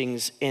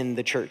teachings in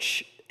the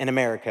church in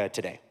America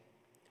today.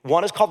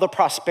 One is called the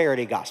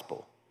prosperity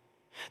gospel.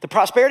 The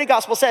prosperity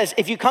gospel says,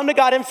 if you come to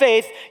God in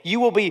faith, you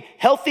will be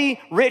healthy,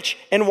 rich,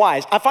 and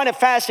wise. I find it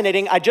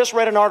fascinating. I just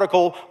read an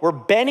article where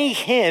Benny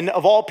Hinn,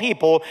 of all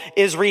people,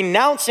 is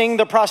renouncing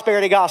the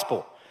prosperity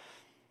gospel.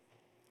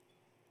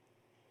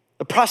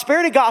 The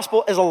prosperity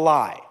gospel is a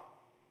lie.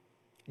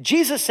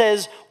 Jesus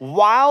says,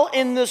 while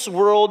in this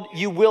world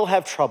you will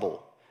have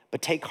trouble,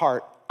 but take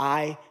heart,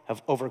 I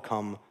have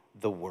overcome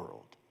the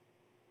world.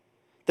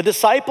 The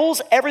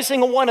disciples, every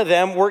single one of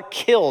them were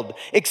killed,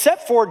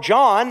 except for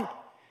John.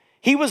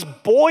 He was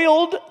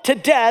boiled to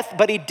death,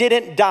 but he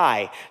didn't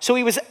die. So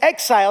he was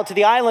exiled to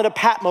the island of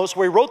Patmos,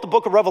 where he wrote the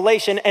book of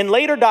Revelation, and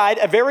later died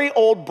a very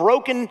old,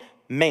 broken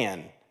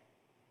man.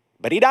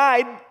 But he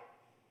died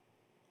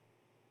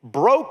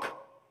broke,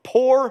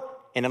 poor,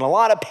 and in a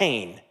lot of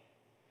pain.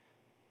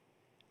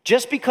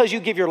 Just because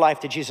you give your life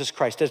to Jesus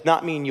Christ does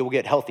not mean you will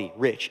get healthy,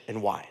 rich,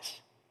 and wise.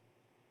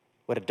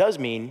 What it does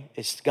mean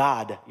is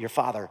God, your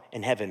Father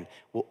in heaven,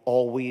 will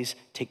always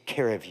take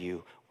care of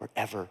you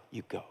wherever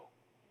you go.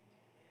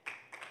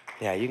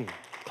 Yeah, you can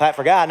clap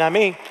for God, not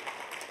me.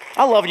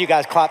 I love when you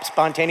guys clap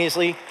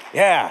spontaneously.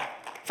 Yeah,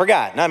 for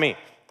God, not me.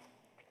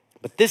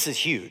 But this is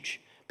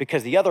huge,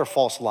 because the other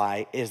false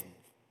lie is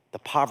the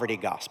poverty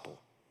gospel.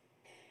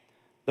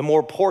 The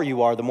more poor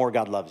you are, the more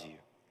God loves you.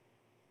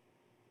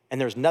 And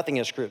there's nothing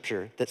in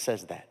Scripture that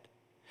says that.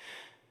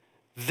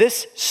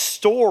 This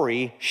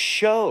story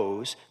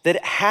shows that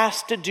it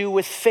has to do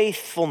with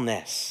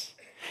faithfulness.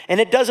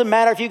 And it doesn't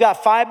matter if you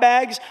got 5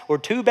 bags or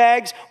 2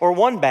 bags or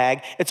 1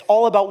 bag. It's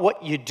all about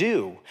what you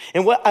do.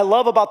 And what I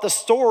love about the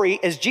story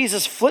is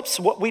Jesus flips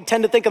what we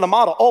tend to think of the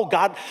model. Oh,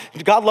 God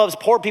loves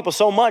poor people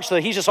so much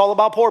that he's just all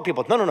about poor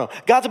people. No.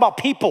 God's about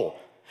people.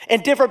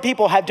 And different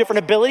people have different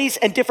abilities,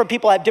 and different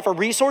people have different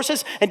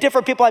resources, and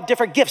different people have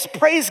different gifts.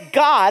 Praise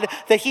God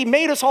that he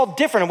made us all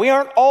different, and we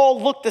aren't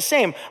all look the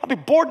same. I'd be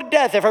bored to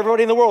death if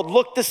everybody in the world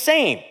looked the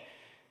same.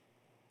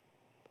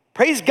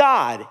 Praise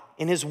God,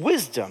 in his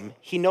wisdom,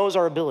 he knows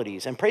our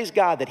abilities, and praise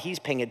God that he's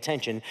paying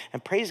attention,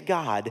 and praise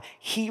God,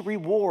 he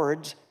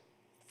rewards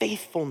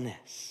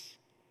faithfulness.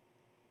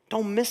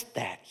 Don't miss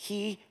that.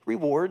 He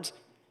rewards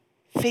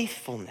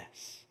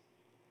faithfulness.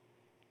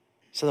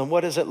 So then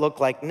what does it look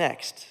like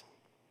next?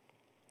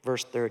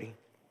 Verse 30.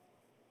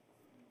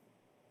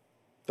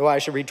 Oh, I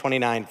should read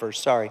 29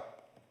 first, sorry.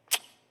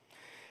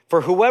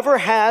 For whoever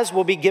has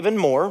will be given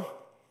more,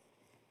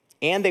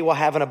 and they will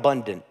have an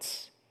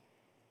abundance.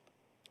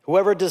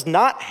 Whoever does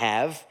not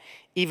have,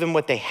 even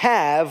what they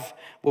have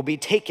will be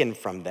taken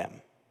from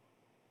them.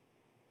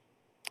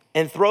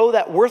 And throw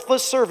that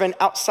worthless servant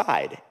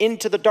outside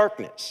into the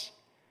darkness,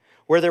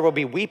 where there will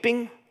be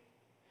weeping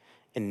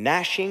and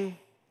gnashing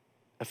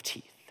of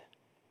teeth.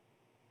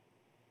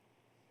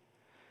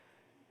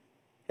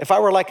 If I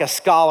were like a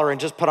scholar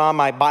and just put on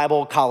my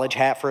Bible college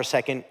hat for a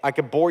second, I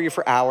could bore you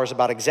for hours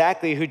about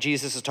exactly who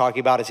Jesus is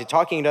talking about. Is he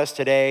talking to us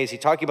today? Is he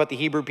talking about the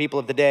Hebrew people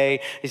of the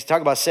day? Is he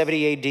talking about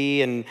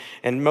 70 AD?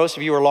 And most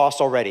of you are lost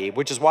already,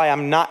 which is why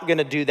I'm not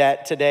gonna do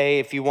that today.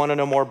 If you wanna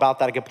know more about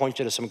that, I could point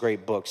you to some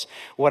great books.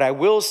 What I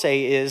will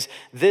say is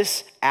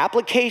this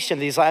application,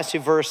 these last two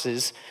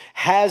verses,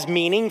 has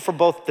meaning for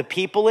both the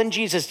people in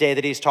Jesus' day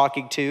that he's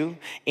talking to,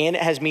 and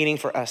it has meaning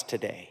for us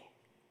today.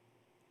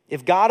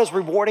 If God is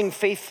rewarding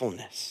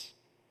faithfulness,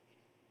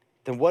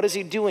 then what is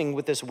he doing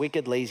with this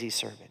wicked, lazy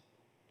servant?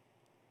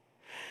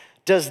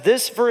 Does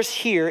this verse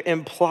here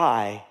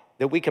imply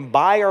that we can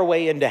buy our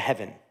way into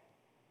heaven?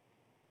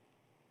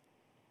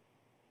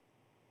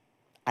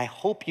 I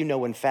hope you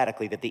know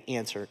emphatically that the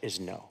answer is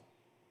no.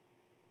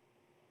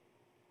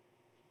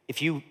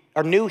 If you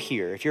are new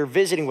here, if you're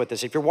visiting with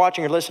us, if you're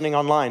watching or listening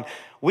online,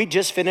 we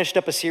just finished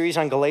up a series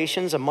on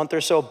Galatians a month or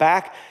so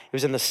back. It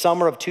was in the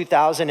summer of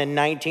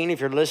 2019.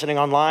 If you're listening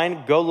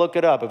online, go look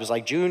it up. It was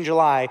like June,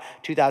 July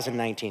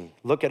 2019.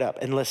 Look it up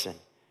and listen.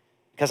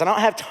 Because I don't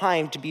have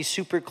time to be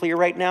super clear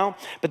right now,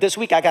 but this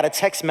week I got a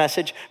text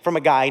message from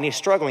a guy and he's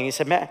struggling. He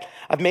said, "Matt,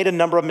 I've made a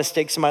number of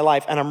mistakes in my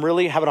life and I'm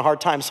really having a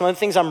hard time. Some of the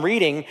things I'm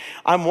reading,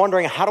 I'm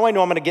wondering, how do I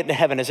know I'm gonna get into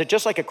heaven? Is it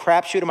just like a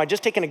crapshoot? Am I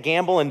just taking a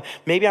gamble and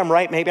maybe I'm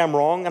right, maybe I'm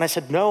wrong?" And I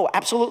said, no,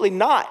 absolutely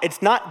not.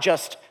 It's not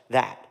just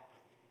that.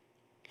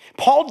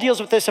 Paul deals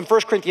with this in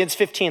 1 Corinthians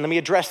 15. Let me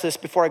address this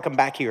before I come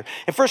back here.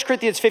 In 1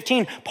 Corinthians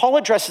 15, Paul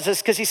addresses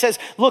this because he says,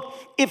 look,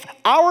 if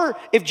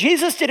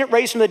Jesus didn't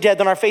raise from the dead,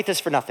 then our faith is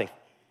for nothing.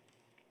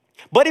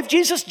 But if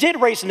Jesus did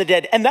raise from the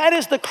dead, and that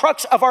is the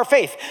crux of our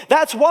faith,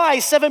 that's why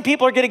 7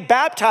 people are getting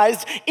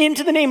baptized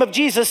into the name of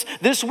Jesus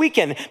this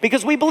weekend,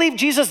 because we believe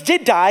Jesus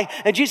did die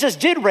and Jesus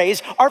did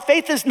raise. Our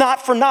faith is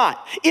not for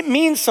naught. It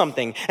means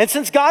something. And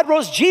since God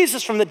rose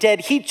Jesus from the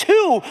dead, he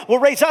too will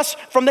raise us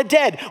from the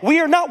dead.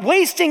 We are not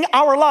wasting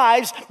our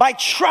lives by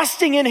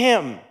trusting in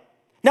him.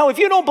 Now, if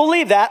you don't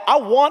believe that, I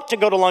want to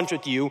go to lunch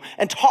with you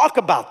and talk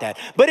about that.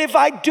 But if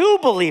I do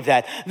believe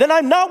that, then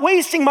I'm not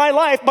wasting my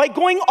life by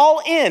going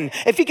all in.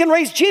 If he can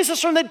raise Jesus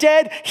from the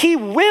dead, he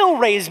will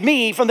raise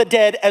me from the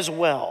dead as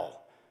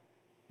well.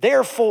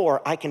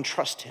 Therefore, I can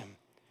trust him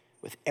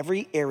with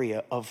every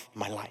area of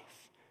my life.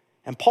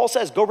 And Paul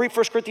says, go read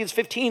 1 Corinthians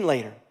 15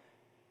 later.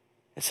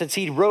 And since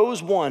he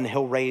rose one,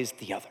 he'll raise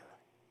the other.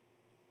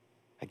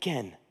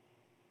 Again.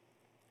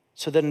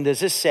 So then is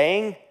this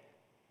saying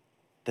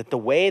that the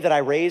way that I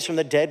raise from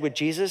the dead with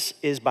Jesus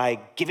is by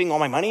giving all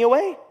my money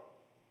away?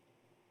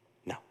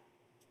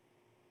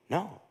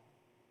 No.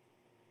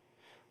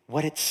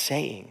 What it's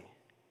saying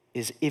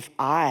is if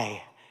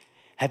I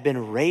have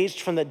been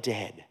raised from the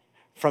dead,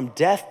 from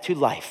death to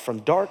life, from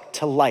dark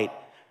to light,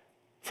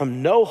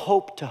 from no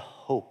hope to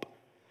hope,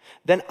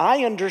 then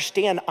I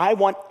understand I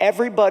want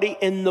everybody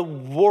in the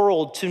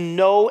world to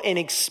know and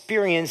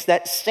experience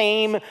that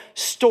same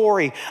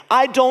story.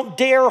 I don't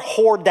dare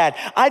hoard that.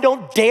 I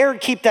don't dare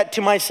keep that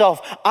to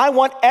myself. I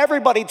want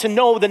everybody to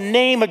know the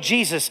name of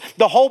Jesus,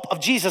 the hope of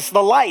Jesus,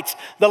 the light,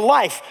 the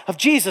life of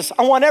Jesus.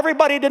 I want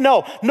everybody to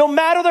know, no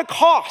matter the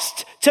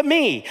cost to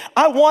me,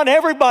 I want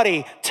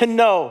everybody to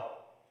know.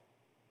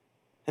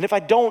 And if I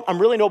don't, I'm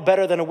really no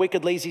better than a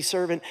wicked, lazy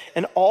servant.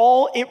 And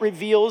all it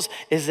reveals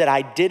is that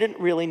I didn't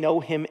really know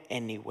him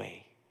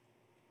anyway.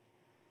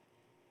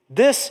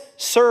 This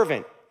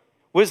servant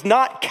was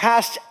not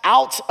cast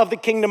out of the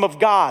kingdom of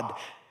God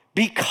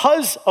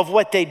because of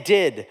what they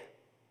did.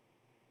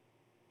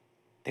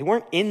 They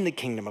weren't in the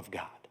kingdom of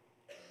God.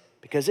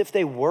 Because if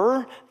they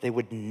were, they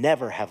would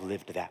never have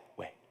lived that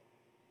way.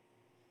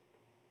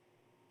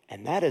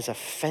 And that is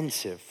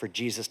offensive for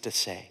Jesus to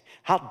say.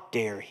 How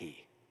dare he?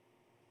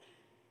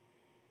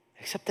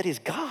 Except that he's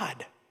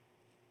God.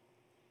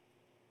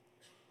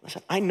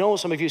 Listen, I know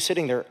some of you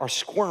sitting there are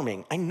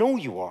squirming. I know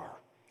you are.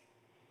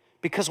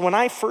 Because when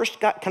I first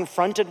got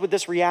confronted with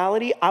this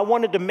reality, I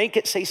wanted to make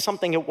it say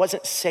something it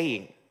wasn't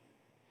saying.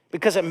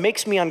 Because it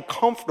makes me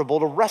uncomfortable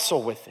to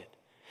wrestle with it.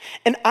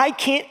 And I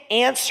can't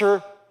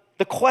answer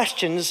the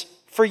questions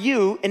for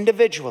you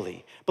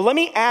individually. But let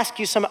me ask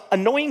you some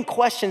annoying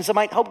questions that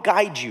might help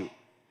guide you.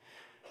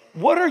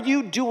 What are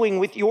you doing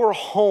with your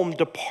home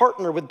to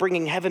partner with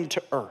bringing heaven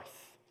to earth?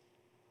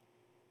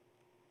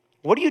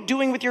 What are you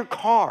doing with your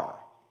car?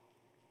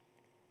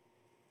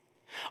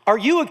 Are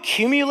you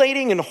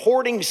accumulating and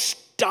hoarding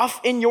stuff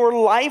in your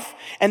life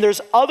and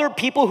there's other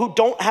people who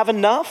don't have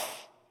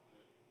enough?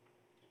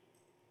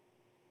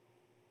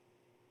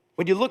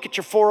 When you look at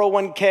your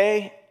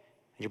 401k,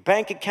 your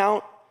bank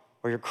account,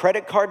 or your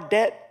credit card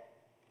debt?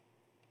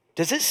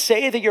 Does it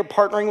say that you're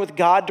partnering with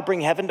God to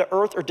bring heaven to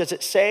earth, or does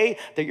it say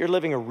that you're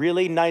living a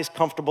really nice,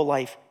 comfortable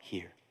life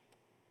here?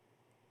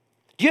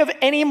 Do you have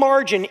any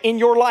margin in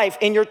your life,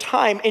 in your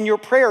time, in your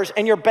prayers,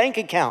 in your bank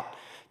account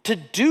to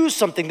do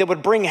something that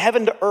would bring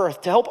heaven to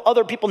earth, to help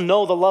other people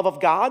know the love of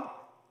God?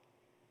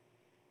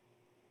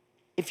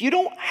 If you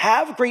don't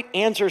have great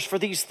answers for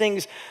these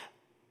things,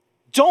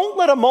 don't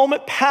let a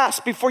moment pass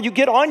before you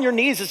get on your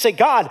knees and say,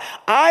 God,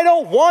 I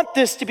don't want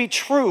this to be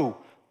true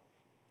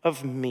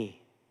of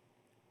me.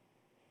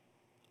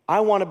 I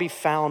want to be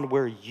found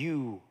where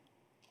you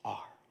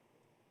are.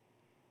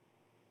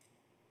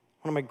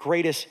 One of my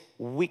greatest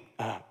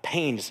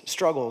pains,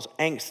 struggles,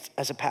 angst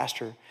as a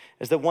pastor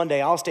is that one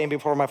day I'll stand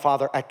before my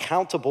Father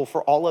accountable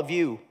for all of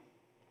you.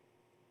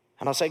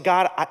 And I'll say,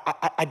 God,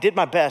 I did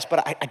my best,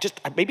 but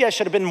maybe I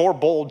should have been more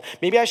bold.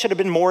 Maybe I should have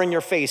been more in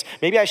your face.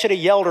 Maybe I should have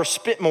yelled or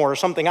spit more or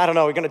something. I don't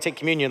know. We're going to take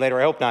communion later.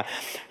 I hope not.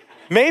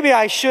 Maybe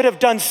I should have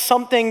done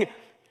something.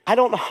 I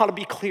don't know how to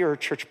be clear,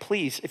 church.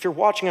 Please, if you're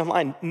watching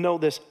online, know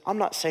this. I'm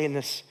not saying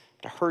this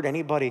to hurt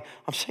anybody.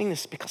 I'm saying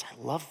this because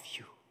I love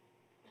you.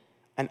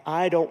 And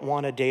I don't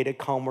want a day to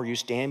come where you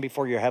stand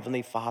before your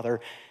heavenly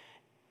Father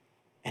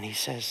and he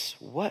says,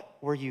 what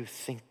were you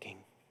thinking?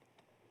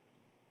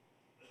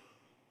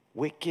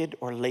 Wicked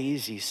or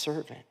lazy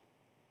servant.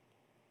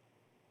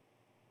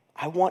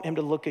 I want him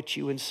to look at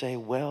you and say,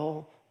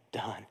 well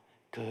done,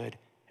 good,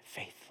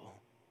 faithful.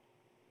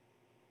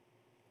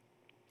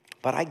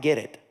 But I get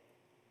it.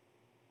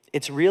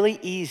 It's really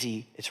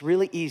easy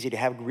to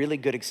have really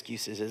good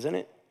excuses, isn't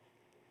it?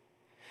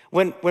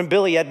 When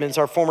Billy Edmonds,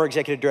 our former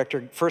executive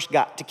director, first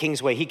got to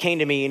Kingsway, he came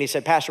to me and he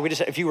said, Pastor,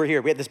 if you were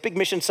here, we had this big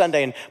mission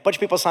Sunday and a bunch of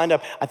people signed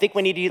up. I think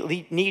we need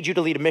you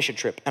to lead a mission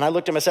trip. And I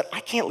looked at him and said, I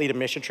can't lead a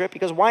mission trip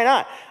because why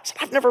not?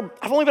 I said,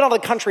 I've only been out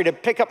of the country to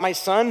pick up my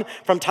son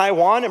from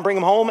Taiwan and bring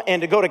him home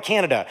and to go to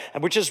Canada,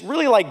 which is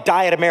really like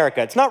Diet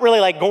America. It's not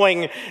really like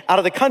going out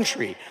of the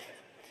country.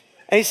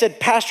 And he said,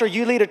 Pastor,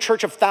 you lead a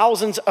church of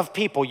thousands of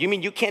people. You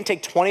mean you can't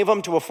take 20 of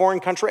them to a foreign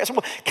country? I said,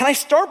 well, can I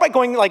start by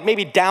going like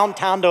maybe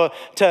downtown to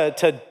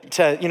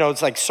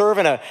it's like serve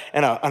in a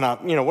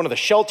one of the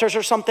shelters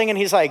or something? And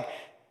he's like,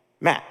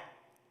 Matt,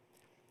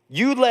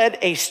 you led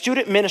a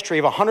student ministry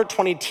of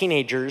 120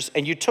 teenagers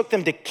and you took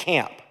them to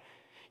camp.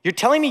 You're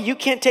telling me you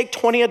can't take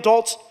 20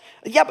 adults?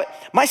 Yeah, but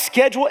my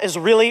schedule is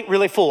really,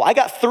 really full. I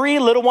got 3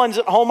 little ones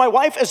at home. My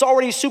wife is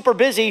already super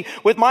busy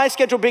with my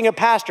schedule being a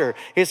pastor.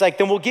 He's like,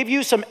 then we'll give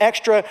you some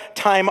extra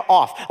time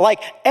off.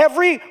 Like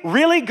every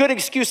really good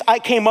excuse I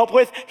came up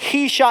with,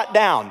 he shot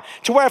down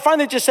to where I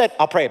finally just said,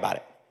 I'll pray about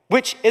it,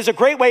 which is a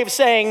great way of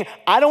saying,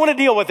 I don't want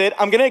to deal with it.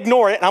 I'm going to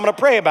ignore it and I'm going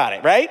to pray about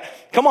it, right?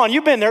 Come on,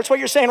 you've been there. It's what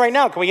you're saying right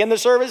now. Can we end the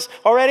service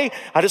already?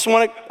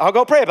 I'll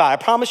go pray about it. I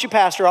promise you,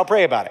 Pastor, I'll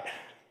pray about it.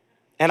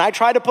 And I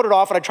tried to put it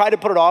off,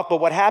 but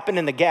what happened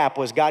in the gap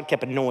was God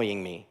kept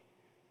annoying me.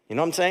 You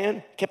know what I'm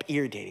saying? Kept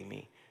irritating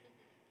me.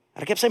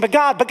 And I kept saying, but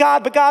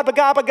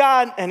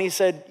God. And he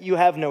said, you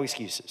have no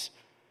excuses.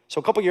 So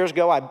a couple years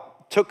ago, I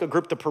took a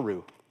group to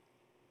Peru.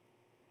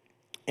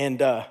 And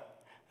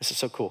this is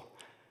so cool.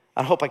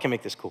 I hope I can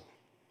make this cool.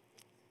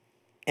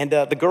 And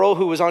the girl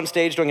who was on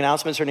stage doing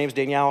announcements, her name's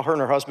Danielle. Her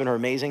and her husband are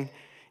amazing.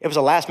 It was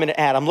a last minute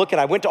ad.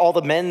 I went to all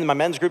the my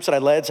men's groups that I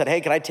led, said,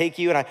 hey, can I take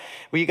you? And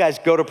will you guys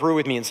go to Peru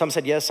with me? And some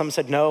said yes, some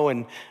said no.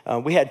 And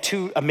we had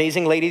 2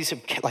 amazing ladies,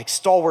 like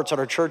stalwarts at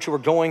our church who were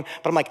going.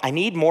 But I'm like, I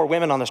need more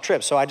women on this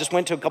trip. So I just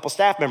went to a couple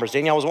staff members.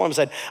 Danielle was one of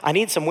them, said, I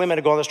need some women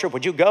to go on this trip.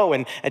 Would you go?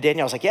 And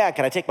Danielle was like, yeah,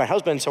 can I take my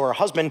husband? So her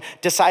husband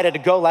decided to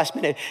go last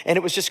minute. And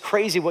it was just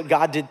crazy what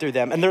God did through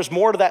them. And there's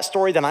more to that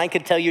story than I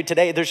could tell you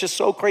today. There's just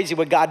so crazy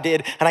what God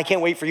did. And I can't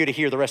wait for you to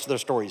hear the rest of their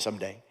story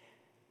someday.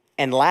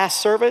 And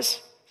last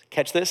service,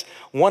 catch this,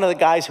 one of the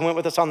guys who went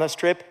with us on this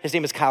trip, his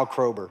name is Kyle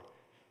Krober.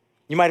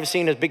 You might have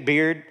seen his big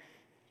beard.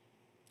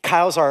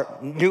 Kyle's our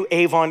new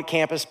Avon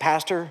campus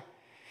pastor.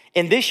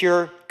 And this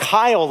year,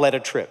 Kyle led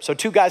a trip. So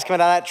 2 guys coming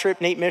out of that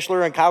trip, Nate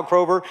Mishler and Kyle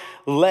Krober,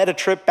 led a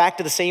trip back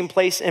to the same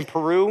place in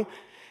Peru.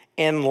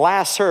 And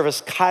last service,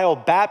 Kyle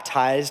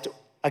baptized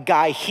a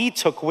guy he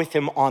took with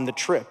him on the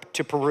trip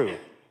to Peru.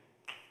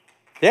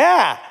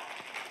 Yeah.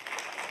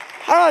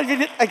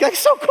 It's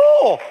so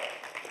cool.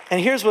 And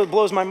here's what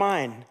blows my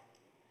mind.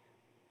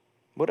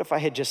 What if I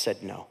had just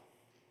said no?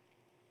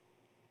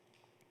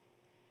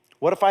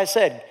 What if I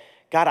said,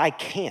 God, I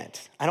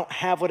can't. I don't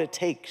have what it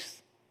takes.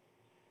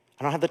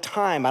 I don't have the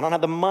time. I don't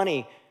have the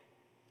money.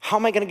 How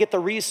am I going to get the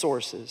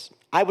resources?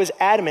 I was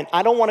adamant.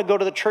 I don't want to go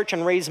to the church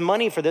and raise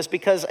money for this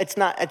because it's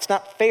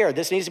not fair.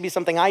 This needs to be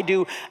something I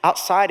do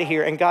outside of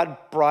here. And God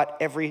brought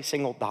every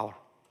single dollar.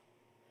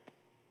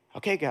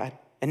 Okay, God.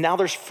 And now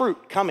there's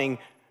fruit coming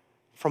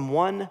from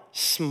one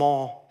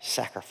small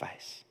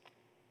sacrifice.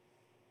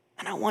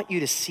 And I want you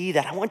to see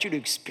that. I want you to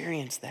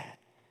experience that.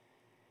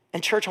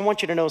 And church, I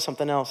want you to know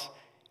something else.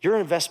 Your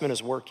investment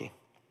is working.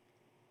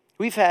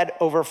 We've had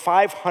over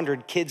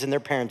 500 kids and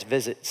their parents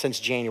visit since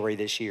January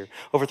this year.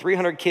 Over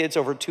 300 kids,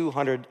 over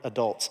 200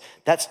 adults.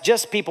 That's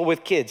just people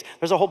with kids.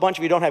 There's a whole bunch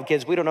of you who don't have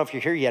kids. We don't know if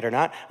you're here yet or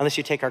not. Unless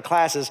you take our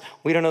classes,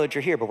 we don't know that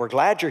you're here, but we're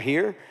glad you're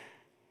here.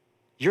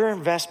 Your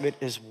investment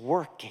is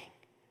working.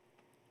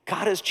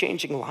 God is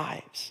changing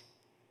lives.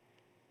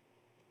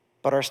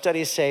 But our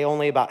studies say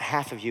only about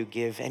half of you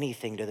give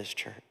anything to this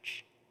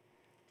church.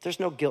 There's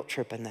no guilt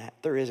trip in that.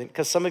 There isn't,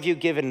 because some of you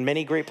give in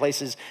many great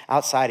places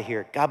outside of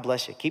here. God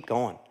bless you. Keep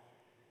going.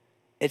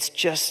 It's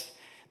just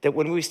that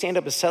when we stand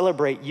up and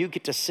celebrate, you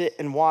get to sit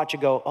and watch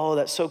and go, oh,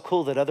 that's so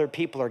cool that other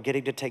people are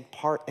getting to take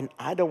part. And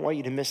I don't want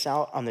you to miss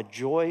out on the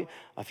joy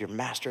of your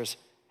master's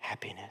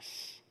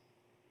happiness.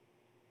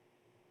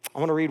 I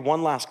want to read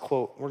one last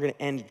quote. We're going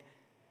to end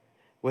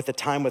with a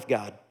time with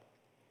God.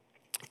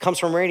 It comes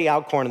from Randy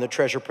Alcorn in the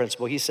Treasure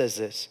Principle. He says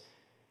this: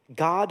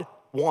 God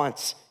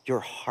wants your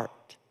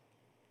heart.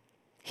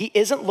 He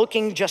isn't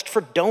looking just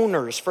for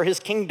donors for his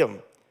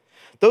kingdom.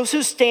 Those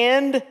who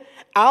stand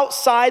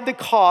outside the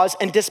cause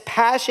and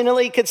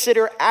dispassionately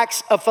consider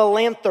acts of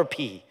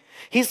philanthropy.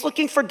 He's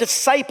looking for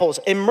disciples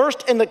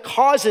immersed in the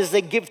causes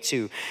they give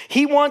to.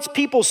 He wants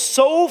people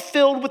so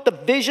filled with the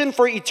vision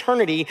for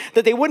eternity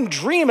that they wouldn't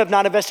dream of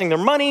not investing their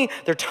money,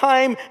 their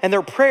time, and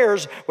their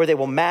prayers where they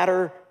will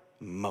matter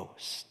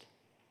most.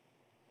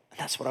 And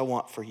that's what I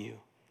want for you.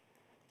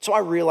 So I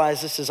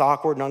realize this is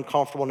awkward and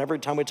uncomfortable, and every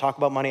time we talk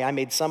about money, I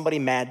made somebody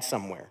mad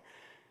somewhere.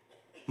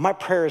 My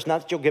prayer is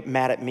not that you'll get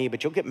mad at me,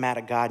 but you'll get mad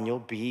at God and you'll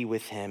be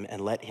with him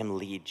and let him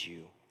lead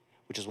you,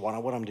 which is what I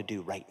want him to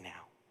do right now.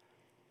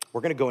 We're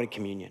gonna go into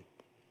communion.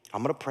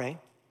 I'm gonna pray.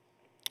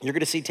 You're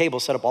gonna see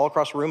tables set up all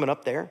across the room and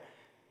up there.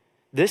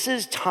 This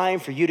is time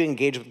for you to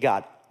engage with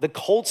God. The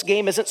Colts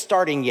game isn't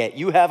starting yet.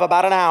 You have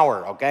about an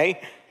hour,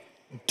 okay?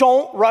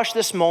 Don't rush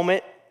this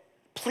moment.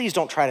 Please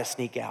don't try to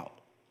sneak out,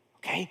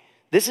 okay?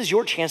 This is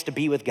your chance to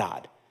be with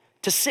God,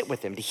 to sit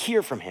with him, to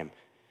hear from him.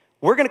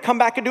 We're gonna come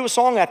back and do a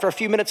song after a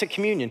few minutes of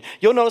communion.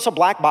 You'll notice a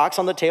black box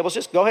on the tables.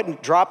 Just go ahead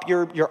and drop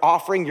your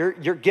offering,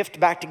 your gift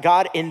back to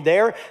God in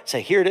there.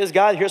 Say, here it is,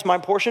 God, here's my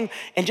portion,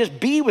 and just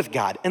be with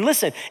God. And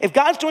listen, if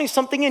God's doing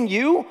something in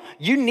you,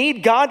 you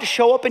need God to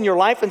show up in your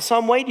life in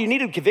some way, you need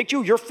to convict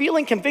you, you're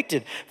feeling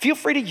convicted. Feel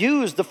free to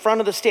use the front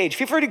of the stage.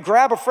 Feel free to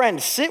grab a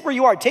friend, sit where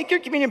you are. Take your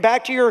communion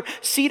back to your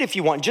seat if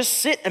you want. Just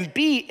sit and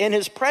be in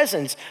his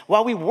presence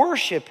while we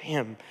worship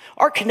him.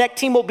 Our Connect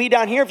team will be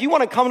down here. If you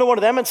wanna come to one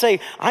of them and say,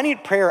 I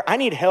need prayer, I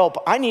need help,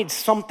 I need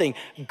something,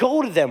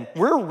 go to them.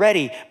 We're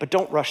ready, but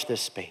don't rush this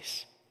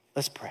space.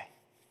 Let's pray.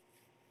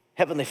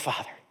 Heavenly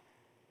Father,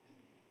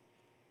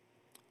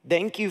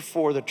 thank you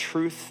for the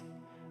truth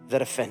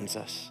that offends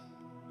us,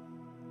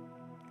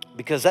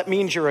 because that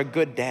means you're a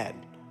good dad.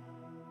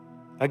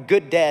 A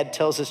good dad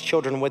tells his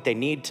children what they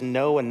need to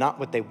know and not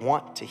what they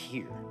want to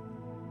hear.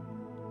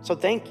 So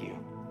thank you.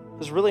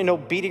 There's really no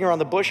beating around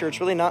the bush here. It's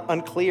really not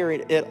unclear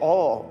at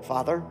all,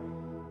 Father.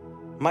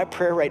 My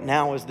prayer right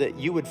now is that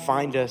you would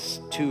find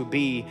us to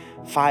be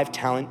 5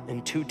 talent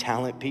and 2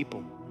 talent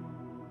people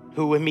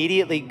who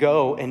immediately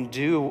go and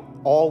do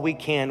all we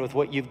can with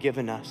what you've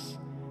given us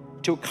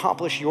to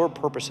accomplish your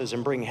purposes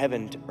and bring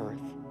heaven to earth.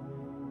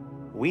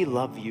 We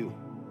love you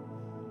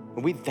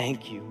and we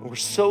thank you. And we're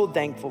so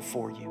thankful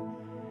for you.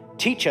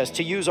 Teach us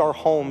to use our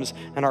homes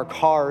and our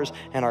cars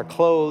and our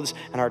clothes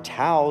and our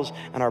towels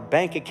and our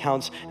bank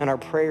accounts and our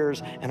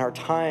prayers and our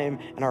time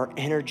and our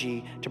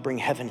energy to bring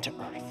heaven to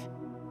earth.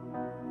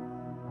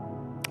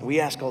 We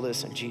ask all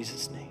this in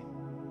Jesus' name.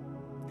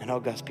 And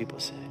all God's people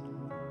said.